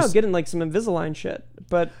 thinking about Dentures. getting like some Invisalign shit,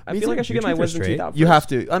 but I Me feel like too. I should Your get my teeth are wisdom teeth straight. out. You first. have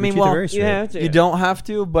to. I mean, teeth are well, very straight. Yeah, you don't have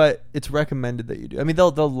to, but it's recommended that you do. I mean,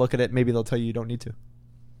 they'll look at it. Maybe they'll tell you don't need to.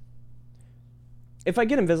 If I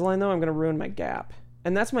get Invisalign though, I'm gonna ruin my gap,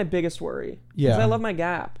 and that's my biggest worry. 'Cause Yeah. I love my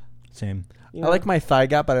gap. Same. You I like my thigh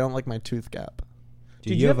gap, but I don't like my tooth gap.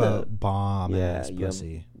 Dude, Dude, you you have have a bomb Yeah, ass you have-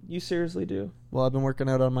 pussy. You seriously do. Well, I've been working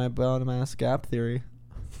out on my bottom ass gap theory.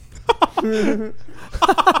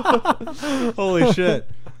 Holy shit.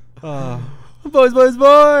 Boys, We've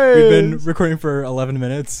been recording for 11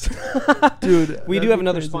 minutes. dude. We do that'd have be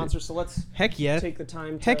another crazy. sponsor, so let's Heck yeah. take the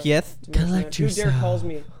time. To, Heck yes. to mention Collect that. Who dare yourself. calls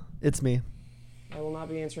me? It's me. I will not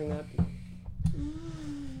be answering that.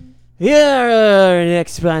 Yeah, our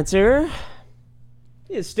next sponsor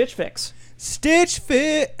is Stitch Fix. Stitch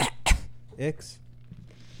Fit. X.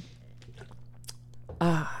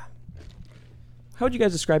 How would you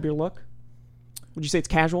guys describe your look? Would you say it's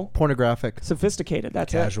casual? Pornographic. Sophisticated,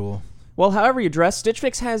 that's it. Casual. Well, however you dress, Stitch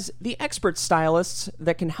Fix has the expert stylists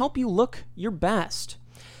that can help you look your best.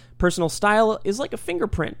 Personal style is like a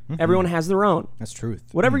fingerprint. Everyone has their own. That's truth.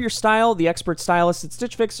 Whatever your style, the expert stylists at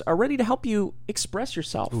Stitch Fix are ready to help you express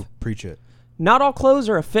yourself. Ooh, preach it. Not all clothes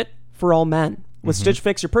are a fit for all men. With Stitch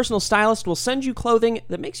Fix, your personal stylist will send you clothing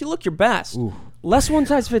that makes you look your best. Ooh. Less one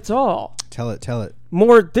size fits all. Tell it.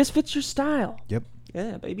 More, this fits your style. Yep.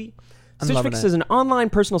 Yeah, baby. I'm Stitch loving Fix it. is an online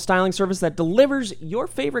personal styling service that delivers your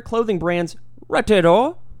favorite clothing brands right to your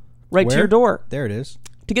door. Right to Where? your door. There it is.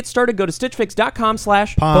 To get started, go to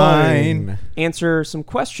stitchfix.com/pine. Answer some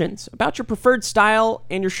questions about your preferred style,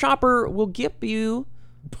 and your shopper will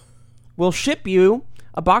ship you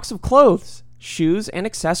a box of clothes, shoes, and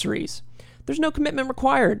accessories. There's no commitment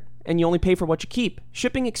required, and you only pay for what you keep.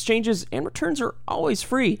 Shipping, exchanges, and returns are always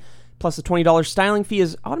free. Plus, a $20 styling fee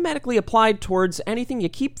is automatically applied towards anything you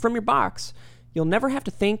keep from your box. You'll never have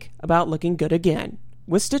to think about looking good again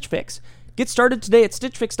with Stitch Fix. Get started today at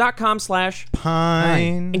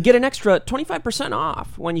stitchfix.com/pine and get an extra 25%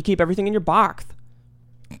 off when you keep everything in your box.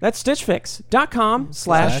 That's stitchfix.com/pine.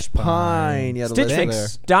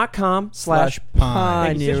 Stitchfix.com/pine.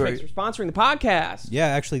 Thank you, Stitch Fix, for sponsoring the podcast. Yeah,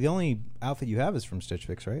 actually, the only outfit you have is from Stitch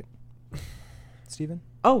Fix, right? Steven?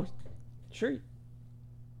 Oh, sure.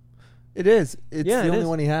 It is. It's Yeah, the it only is.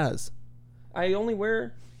 one he has. I only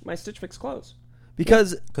wear my Stitch Fix clothes.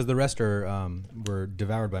 Because the rest were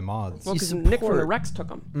devoured by moths. Well, because Nick from the Rex took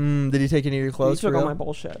them. Did he take any of your clothes? He took for all real? my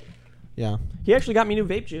bullshit. Yeah. He actually got me new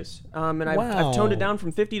vape juice, and I've toned it down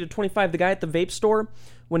from 50 to 25. The guy at the vape store,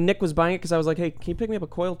 when Nick was buying it, because I was like, "Hey, can you pick me up a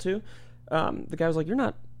coil too?" The guy was like, "You're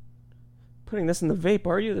not putting this in the vape,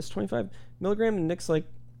 are you? This 25 milligram?" And Nick's like,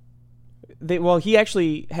 he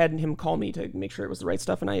actually had him call me to make sure it was the right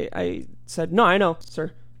stuff, and I said, "No, I know,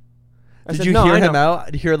 sir." Did you hear him out?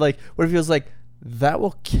 Did you hear what if he was like, "That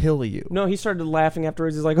will kill you"? No, he started laughing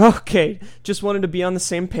afterwards. He's like, "Okay, just wanted to be on the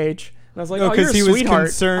same page." And I was like, "Oh, you're a he sweetheart." was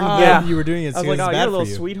concerned that you were doing it. I was like, "Oh, you're a little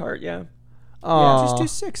sweetheart, yeah." Just do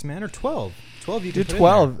 6, man, or 12. 12 you do can put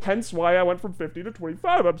 12. Hence why I went from 50 to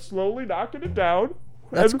 25. I'm slowly knocking it down.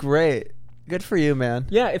 That's great. Good for you, man.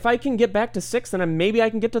 Yeah, if I can get back to 6, then maybe I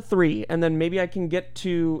can get to 3, and then maybe I can get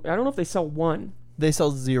to. I don't know if they sell 1. They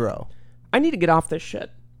sell 0. I need to get off this shit.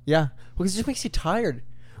 Yeah, because it just makes you tired.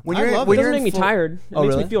 It doesn't make me tired. It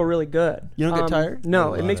makes me feel really good. You don't get tired?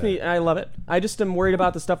 No, it makes me. I love it. I just am worried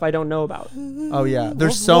about the stuff I don't know about. Oh yeah,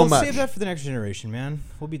 there's so much. Save that for the next generation, man.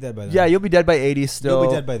 We'll be dead by then. Yeah, you'll be dead by 80 still. You'll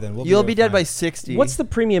be dead by then. You'll be dead by 60. What's the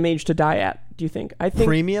premium age to die at? Do you think? I think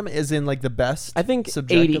premium is in like the best. I think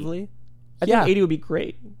subjectively. 80. I think 80 would be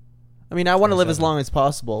great. I mean, I want to live as long as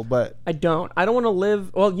possible, but I don't. I don't want to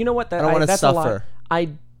live. Well, you know what? I don't want to suffer.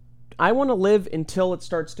 I want to live until it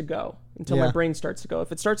starts to go. Until my brain starts to go.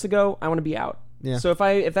 If it starts to go, I want to be out. Yeah. So if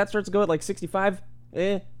that starts to go at like 65,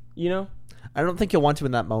 you know. I don't think you'll want to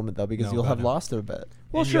in that moment though, because you'll have lost it a bit.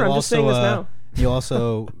 Well, sure. I'm just saying this now. You'll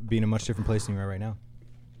also be in a much different place than you are right now.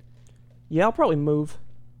 Yeah, I'll probably move.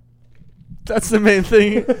 That's the main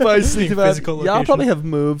thing. Physical location. Yeah, I'll probably have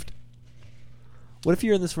moved. What if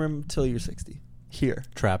you're in this room till you're 60? Here.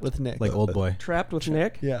 Trapped. With Nick. Like old boy. Trapped with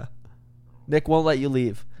Nick? Yeah. Nick won't let you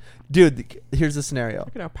leave. Dude, here's the scenario.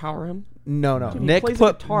 I could outpower him. No. Dude, Nick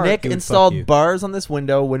installed bars on this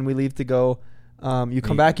window when we leave to go. You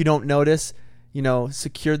come back, you don't notice.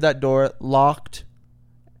 Secured that door, locked.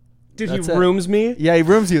 Dude, he rooms me? Yeah, he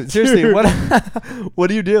rooms you. Seriously, what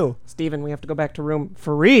do you do? Steven, we have to go back to room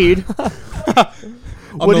Fareed.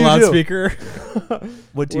 On the loudspeaker.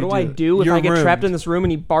 What do I do if I get trapped in this room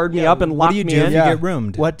and he barred me up and locked me in? What do you do if you get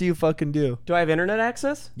roomed? What do you fucking do? Do I have internet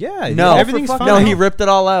access? Yeah. No. Everything's fine. No, he ripped it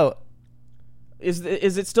all out. Is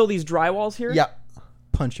it still these drywalls here? Yeah.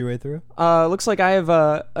 Punch your way through? Looks like I have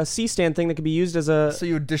a C-stand thing that could be used as a... So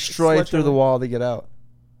you would destroy through the wall to get out.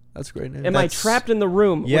 That's great news. Am I trapped in the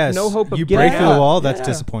room with no hope of getting out? You break through the wall? That's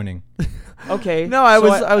disappointing. Okay. No, I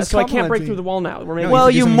was so I can't break through the wall now.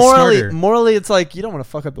 You morally, it's like you don't want to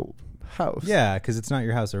fuck up the house. Yeah, because it's not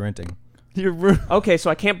your house they're renting. Your room. Okay, so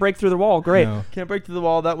I can't break through the wall. Great. No. Can't break through the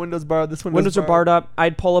wall. That window's barred. This windows are barred up.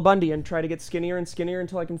 I'd pull a Bundy and try to get skinnier and skinnier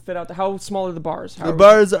until I can fit out. How small are the bars? The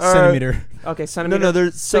bars are centimeter. Okay, centimeter. No,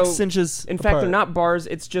 they're 6 inches. In fact, they're not bars.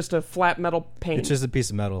 It's just a flat metal pane. It's just a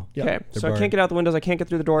piece of metal. Yep. Okay, so I can't get out the windows. I can't get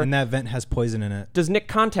through the door. And that vent has poison in it. Does Nick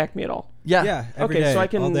contact me at all? Yeah. Yeah. Every day, so I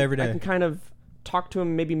can. All day, every day. I can kind of talk to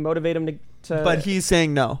him, maybe motivate him to. But he's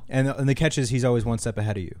saying no. And the catch is he's always one step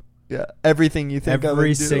ahead of you. Yeah, everything you think of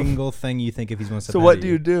every single thing you think if he's one step So ahead what of do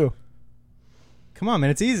you do? Come on, man,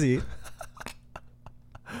 it's easy.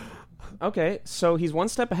 Okay, so he's one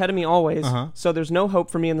step ahead of me always. So there's no hope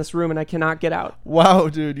for me in this room, and I cannot get out. Wow,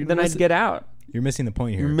 dude. Then I'd get out. You're missing the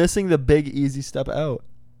point here. You're missing the big easy step out.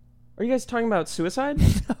 Are you guys talking about suicide?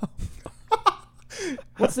 No.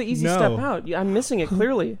 What's the easy step out? I'm missing it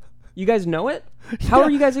clearly. You guys know it? How are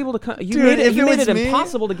you guys able to come? You made it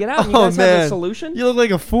impossible to get out. And you guys have a solution? You look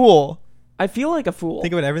like a fool. I feel like a fool.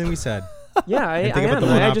 Think about everything we said. Yeah, I am.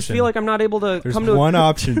 I just feel like I'm not able to come to one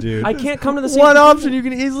option, dude. I can't come to the same one option. You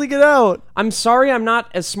can easily get out. I'm sorry I'm not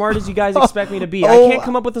as smart as you guys expect me to be. I can't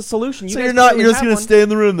come up with a solution. So you're just going to stay in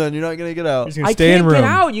the room then? You're not going to get out? I can't get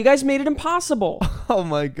out. You guys made it impossible. Oh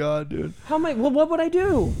my God, dude. What would I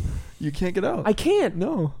do? You can't get out. I can't.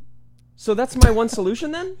 No. So that's my one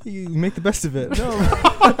solution then? You make the best of it. No.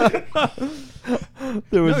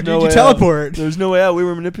 There was No, dude, no you way teleport. Out. There was no way out. We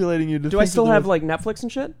were manipulating you. Do I still have like Netflix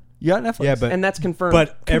and shit? You got Netflix. Yeah, but And that's confirmed.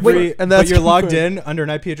 but Wait, and that's but you're logged confirmed. in under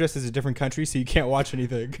an IP address as a different country, so you can't watch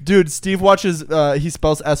anything. Dude, Steve watches. He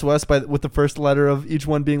spells SOS with the first letter of each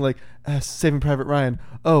one being like S, Saving Private Ryan.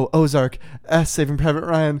 Oh, Ozark. S, Saving Private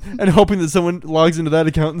Ryan, and hoping that someone logs into that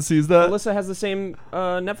account and sees that. Alyssa has the same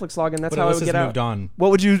Netflix login. That's But how I Alyssa's would get moved out. on.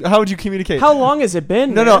 How would you communicate? How long has it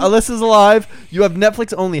been? No, man? Alyssa's alive. You have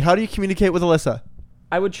Netflix only. How do you communicate with Alyssa?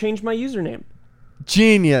 I would change my username.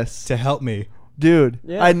 Genius, To help me, dude.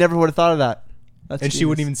 Yeah. I never would have thought of that. That's and she genius.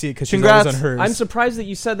 wouldn't even see it because she's always on Congrats. hers. I'm surprised that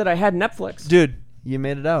you said that I had Netflix. Dude, you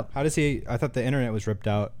made it out. How does he? I thought the internet was ripped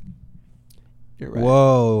out. You're right.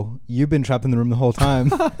 Whoa, you've been trapped in the room the whole time.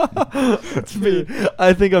 It's me.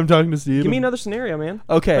 I think I'm talking to Steve. Give me another scenario, man.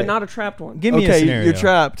 Okay. But not a trapped one. Give me a Okay, scenario. you're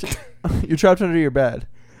trapped. You're trapped under your bed.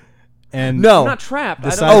 And No. I'm not trapped. The I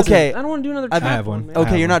don't, size Okay. I don't want to do another I trapped have one. man. I Okay,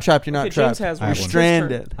 have you're one. not trapped. You're not Okay, trapped. James has I one. have You're one.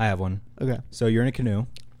 stranded. I have one. Okay. So you're in a canoe.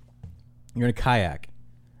 You're in a kayak,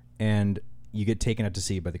 and you get taken out to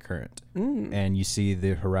sea by the current, and you see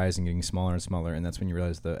the horizon getting smaller and smaller, and that's when you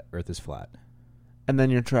realize the Earth is flat, And then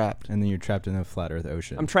you're trapped. and then you're trapped in the flat Earth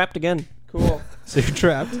ocean. I'm trapped again. Cool. So you're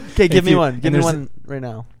trapped. Okay, give If me you- one. and Give me there's- one right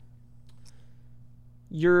now.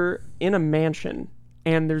 You're in a mansion,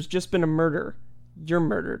 and there's just been a murder. You're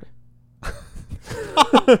murdered.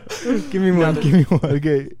 Give me one. Give me one.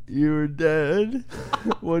 Okay, you were dead.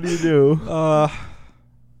 What do you do?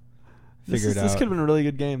 Figure it This out. could have been a really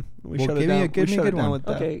good game. We Well, shut give it me down. a- give we me a shut it good down one. with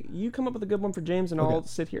that. Okay, you come up with a good one for James, and Okay. I'll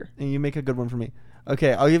sit here. And you make a good one for me.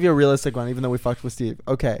 Okay, I'll give you a realistic one, even though we fucked with Steve.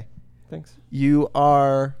 Okay, Thanks. you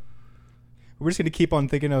are. We're just gonna keep on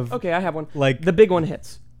thinking of Okay, I have one. like The big one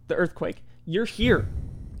hits. The earthquake. You're here.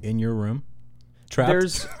 in your room, trapped,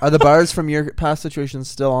 There's. Are the bars from your past situations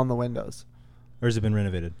still on the windows? or has it been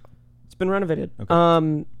renovated? It's been renovated.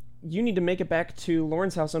 Okay. You need to make it back to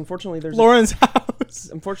Lauren's house. Unfortunately, there's. Lauren's house.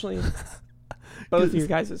 Unfortunately, both of your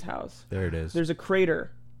guys' house. There it is. There's a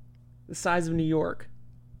crater the size of New York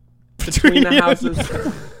between the houses.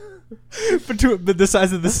 But the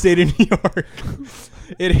size of the state of New York.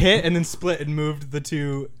 It hit and then split and moved the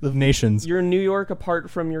two nations. You're in New York apart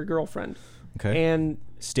from your girlfriend. Okay. And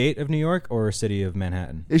State of New York or city of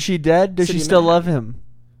Manhattan? Is she dead? Does City she of still Manhattan. love him?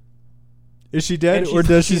 Is she dead and or she's-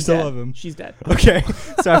 does she she's still dead. love him? She's dead. Okay.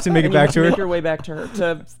 So I have to make it And you back have to make her. your way back to her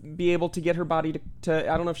to be able to get her body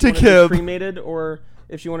to I don't know if she To wanted to Kib. be cremated or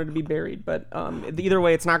if she wanted to be buried, but either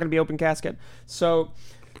way, it's not going to be open casket. So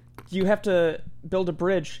you have to build a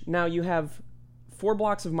bridge. Now you have 4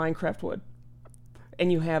 blocks of Minecraft wood,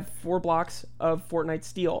 and you have 4 blocks of Fortnite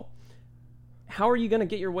steel. How are you going to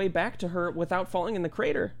get your way back to her without falling in the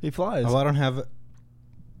crater? He flies. Oh, I don't have.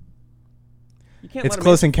 You can't. It's let him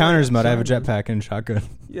close answer encounters Fortnite. mode. I have a jetpack and a shotgun.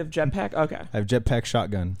 You have jetpack. Okay. I have jetpack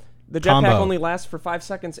shotgun. The jetpack Combo. only lasts for 5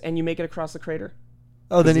 seconds, and you make it across the crater.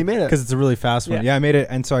 Oh, then he made it. Because it's a really fast one. Yeah. Yeah, I made it.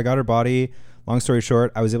 And so I got her body. Long story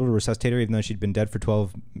short, I was able to resuscitate her even though she'd been dead for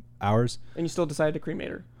 12 hours. And you still decided to cremate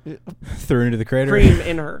her. Threw her into the crater. Cream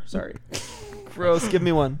in her. Sorry. Gross. Give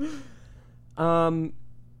me one.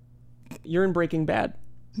 You're in Breaking Bad.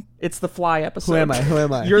 It's the Fly episode. Who am I? Who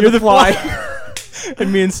am I? You're the Fly.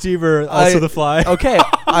 And me and Steve are also the fly. Okay,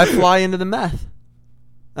 I fly into the meth.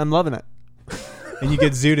 I'm loving it. And you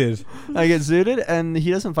get zooted. I get zooted, and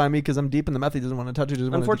he doesn't find me because I'm deep in the meth. He doesn't want to touch it. He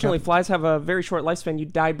doesn't want to Unfortunately, flies have a very short lifespan. You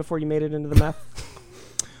died before you made it into the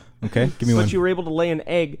meth. Okay, give me one. But you were able to lay an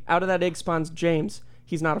egg. Out of that egg spawns James.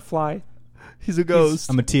 He's not a fly. He's a ghost.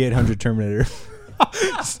 I'm a T-800 Terminator.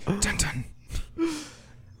 dun, dun.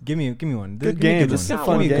 Give me one. Good Give me a game. good This is one. a Give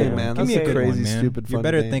fun me a good game, one. man. Give This me is a a good crazy, one, man. stupid, fun You're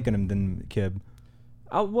better game. at thinking than Kib.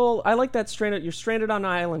 Well, I like that stranded. You're stranded on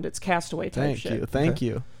an island. It's Castaway type Thank shit. you. Thank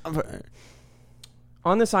you.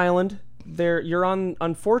 On this island, you're on.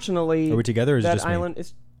 Unfortunately, Are we together or is it that just me? island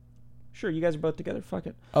is. Sure, you guys are both together. Fuck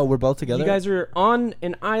it. Oh, we're both together? You guys are on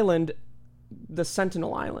an island, the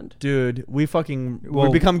Sentinel Island. Dude, we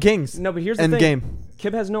Well- become kings. No, but here's the End thing. game.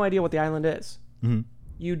 Kib has no idea what the island is. Mm-hmm.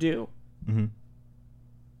 You do. Mm-hmm.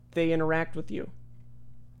 They interact with you.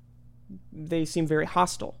 They seem very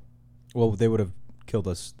hostile. Well, they would have killed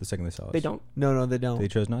us the second they saw us. They don't. No, they don't. They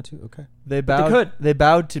chose not to? Okay. They bowed. could. They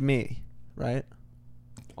bowed to me, right?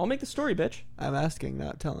 I'll make the story, bitch. I'm asking,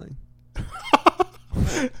 not telling.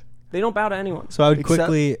 They don't bow to anyone. So I would Except-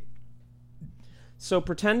 quickly... So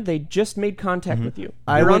pretend they just made contact Mhm. with you.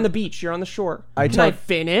 I You're on would- the beach. You're on the shore. I Can I tell-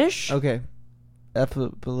 finish? Okay.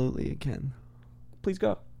 Absolutely, you can. Please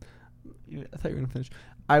go. I thought you were going to finish.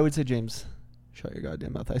 I would say, James, shut your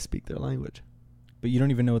goddamn mouth. I speak their language. But you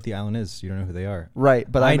don't even know what the island is. You don't know who they are. Right,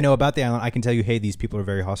 but I know about the island. I can tell you, hey, these people are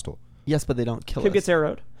very hostile. Yes, but they don't kill Kib us. gets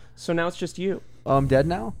arrowed. So now it's just you. Oh, I'm dead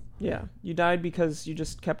now? Yeah. You died because you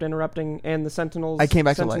just kept interrupting, and the Sentinels... I came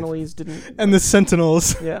back to life. Sentinelese didn't... And the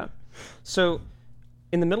Sentinels. Yeah. So,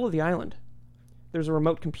 in the middle of the island, there's a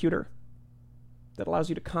remote computer that allows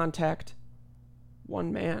you to contact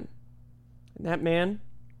one man. And that man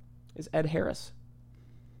is Ed Harris.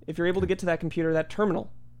 If you're able to get to that computer, that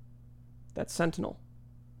terminal, that Sentinel,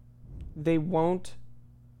 they won't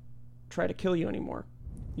try to kill you anymore.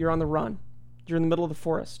 You're on the run. You're in the middle of the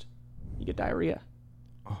forest. You get diarrhea.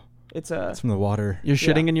 Oh, it's from the water. You're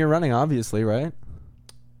shitting and you're running, obviously, right?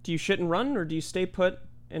 Do you shit and run, or do you stay put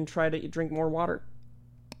and try to drink more water?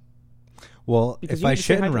 Well, Because if you I need to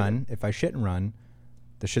stay shit and hydrated. run,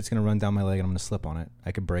 the shit's gonna run down my leg and I'm gonna slip on it.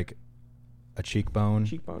 I could break a cheekbone,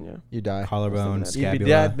 Yeah. You die. collarbone, You'd be You'd scapula, be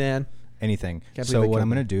dead, man. anything. Can't So believe they what killed I'm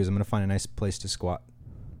me. gonna do is I'm gonna find a nice place to squat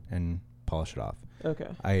and polish it off. Okay.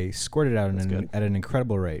 I squirt it out That's good. at an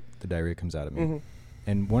incredible rate. The diarrhea comes out of me. Mm-hmm.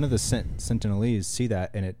 And one of the Sentinelese see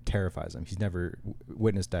that, and it terrifies him. He's never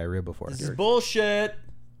witnessed diarrhea before. This is bullshit.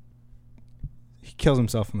 He kills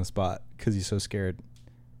himself on the spot because he's so scared.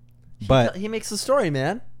 But He makes the story,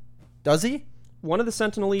 man. Does he? One of the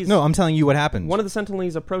Sentinelese... no, I'm telling you what happened. One of the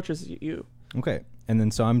Sentinelese approaches you. Okay, and then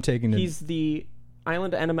so I'm taking. He's the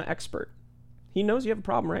island enema expert. He knows you have a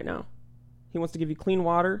problem right now. He wants to give you clean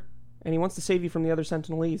water, and he wants to save you from the other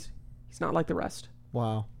Sentinelese. He's not like the rest.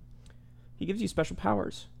 Wow. He gives you special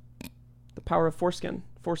powers. The power of foreskin,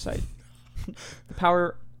 foresight. The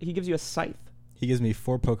power... He gives you a scythe. He gives me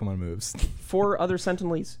 4 Pokemon moves. 4 other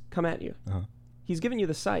Sentinelese come at you. Uh-huh. He's given you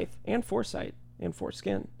the scythe and foresight and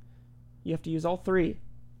foreskin. You have to use all 3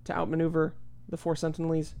 to outmaneuver the 4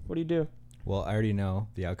 Sentinelese. What do you do? Well, I already know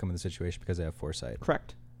the outcome of the situation because I have foresight.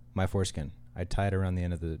 Correct. My foreskin. I tie it around the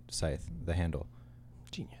end of the scythe, the handle.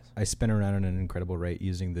 Genius. I spin around at an incredible rate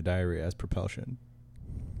using the diarrhea as propulsion.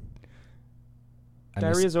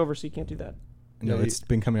 Diarrhea's over, so you can't do that. No, Yeah, it's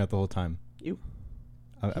been coming out the whole time. You.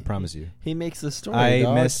 I promise you. He makes the story, I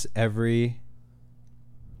dog. miss every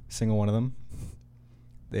single one of them.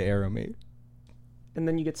 They arrow me. And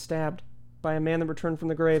then you get stabbed by a man that returned from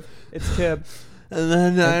the grave. It's Kib. And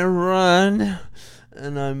then I run,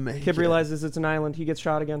 and I'm... Kib realizes it's an island. He gets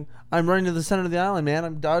shot again. I'm running to the center of the island, man.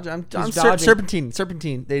 I'm dodging. I'm dodging. Serpentine.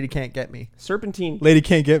 Serpentine. They can't get me. Serpentine. Lady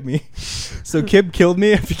can't get me. So Kib killed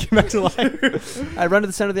me if he came back to life. I run to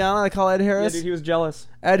the center of the island. I call Ed Yeah, Harris. dude, he was jealous.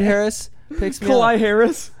 Ed Harris picks me Cali up.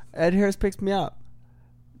 Harris. Ed Harris picks me up.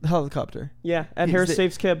 The helicopter. Yeah, Ed He's Harris the-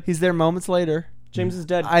 saves Kib. He's there moments later. James is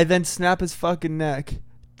dead. I then snap his fucking neck,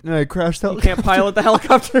 and I crash the You can't pilot the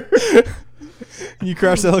helicopter. You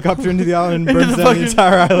crash the helicopter into the island and Into burns the down the fucking-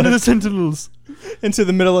 entire Into island. the Sentinels. Into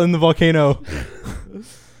the middle in the volcano.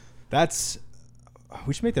 That's...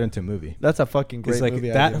 We should make that into a movie. That's a fucking great It's like movie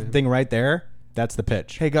that idea. thing right there, that's the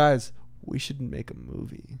pitch. Hey guys, we should make a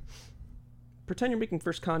movie. Pretend you're making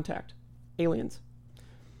first contact. Aliens.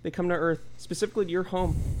 They come to Earth, specifically to your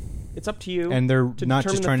home. It's up to you. And they're to not determine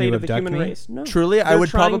just the trying fate to of the abduct human me? race. No. Truly, I They're would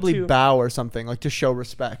trying probably to- bow or something, like to show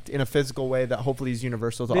respect in a physical way that hopefully is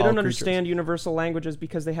universal to They all don't creatures. understand universal languages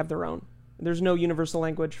because they have their own. There's no universal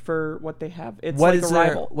language for what they have. It's What like is a their,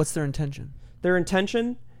 rival. what's their intention? Their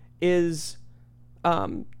intention is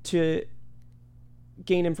to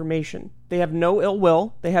gain information. They have no ill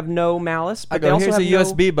will. They have no malice. But I they go, also here's have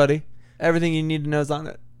a USB, buddy. Everything you need to know is on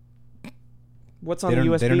it. What's on They the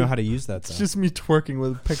don't, USB? they don't know how to use that It's stuff. just me twerking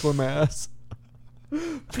with a pickle in my ass.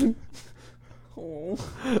 Oh.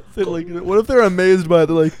 They're like, what if they're amazed by it?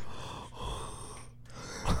 They're like,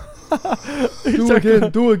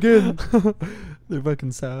 do again. They're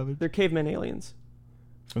fucking savage. They're caveman aliens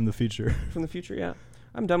From the future. from the future. Yeah,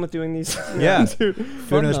 I'm done with doing these. Yeah. Dude.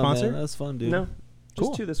 Fun another sponsor? That's fun, dude. No, just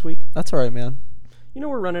Cool. 2 this week. That's all right, man. You know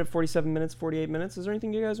we're running at 47 minutes, 48 minutes. Is there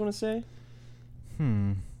anything you guys want to say?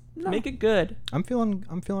 No. Make it good. I'm feeling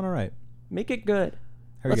all right. Make it good.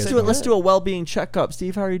 How are you Let's guys do it. doing? Let's do a well-being checkup.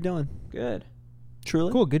 Steve, how are you doing? Good.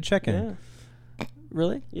 Truly? Cool, good check-in. Yeah.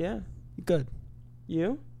 Really? Yeah. Good.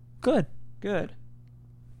 You? Good. Good.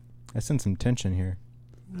 I sense some tension here.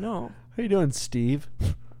 No. How you doing, Steve?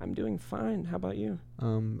 I'm doing fine. How about you?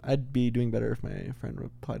 I'd be doing better if my friend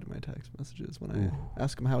replied to my text messages when I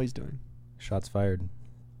ask him how he's doing. Shots fired.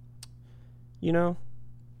 You know,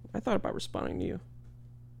 I thought about responding to you.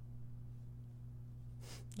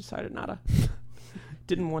 Decided not to.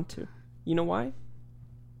 Didn't want to. You know why?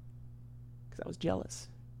 Because I was jealous.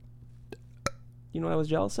 You know what I was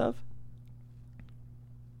jealous of?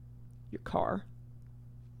 Your car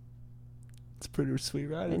It's a pretty sweet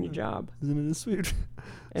ride. and isn't your it? job. Isn't it a sweet?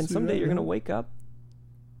 And sweet someday ride, you're going to huh? wake up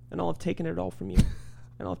and I'll have taken it all from you.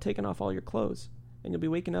 And I'll have taken off all your clothes. And you'll be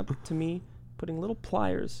waking up to me putting little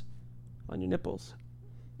pliers on your nipples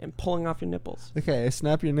and pulling off your nipples. Okay,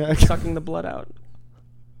 snap your neck. Sucking the blood out.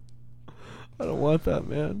 I don't want that,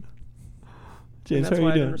 man. James, and that's how are why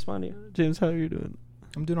you I doing? didn't respond to you. James, how are you doing?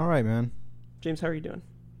 I'm doing all right, man. James, how are you doing?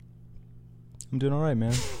 I'm doing all right,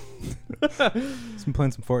 man. Just been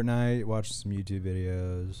playing some Fortnite, watching some YouTube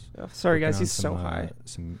videos. Oh, sorry, working guys. on He's some, so high.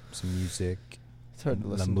 Some music. It's hard to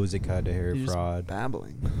La listen. musica de hair You're just fraud.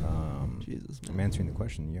 babbling. Jesus, man. I'm answering the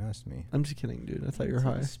question you asked me. I'm just kidding, dude. I thought you were It's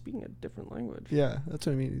like high. Speaking a different language. Yeah, that's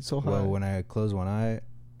what I mean. He's so high. Well, when I close one eye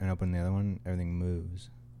and open the other one, everything moves.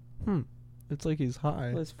 It's like he's high.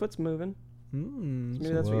 Well, his foot's moving. Maybe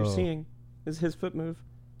So that's what you're whoa. seeing. Is his foot move?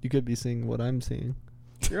 You could be seeing what I'm seeing.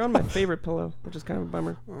 You're on my favorite pillow, which is kind of a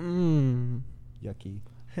bummer. Yucky.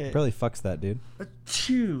 Hey. Probably fucks that dude.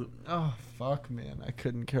 Achoo. Oh, fuck, man. I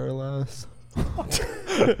couldn't care less.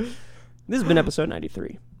 This has been episode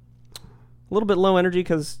 93. A little bit low energy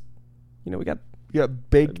because, we got You got a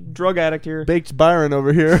baked drug addict here. baked Byron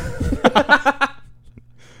over here.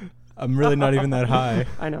 I'm really not even that high.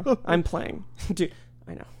 I know. I'm playing. Dude,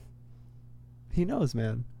 I know. He knows,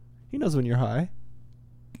 man. He knows when you're high.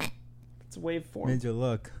 It's a waveform. Made you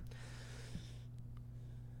look.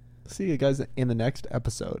 See you guys in the next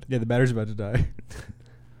episode. Yeah, the battery's about to die.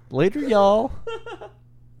 Later, y'all.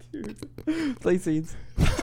 Dude. Play seeds.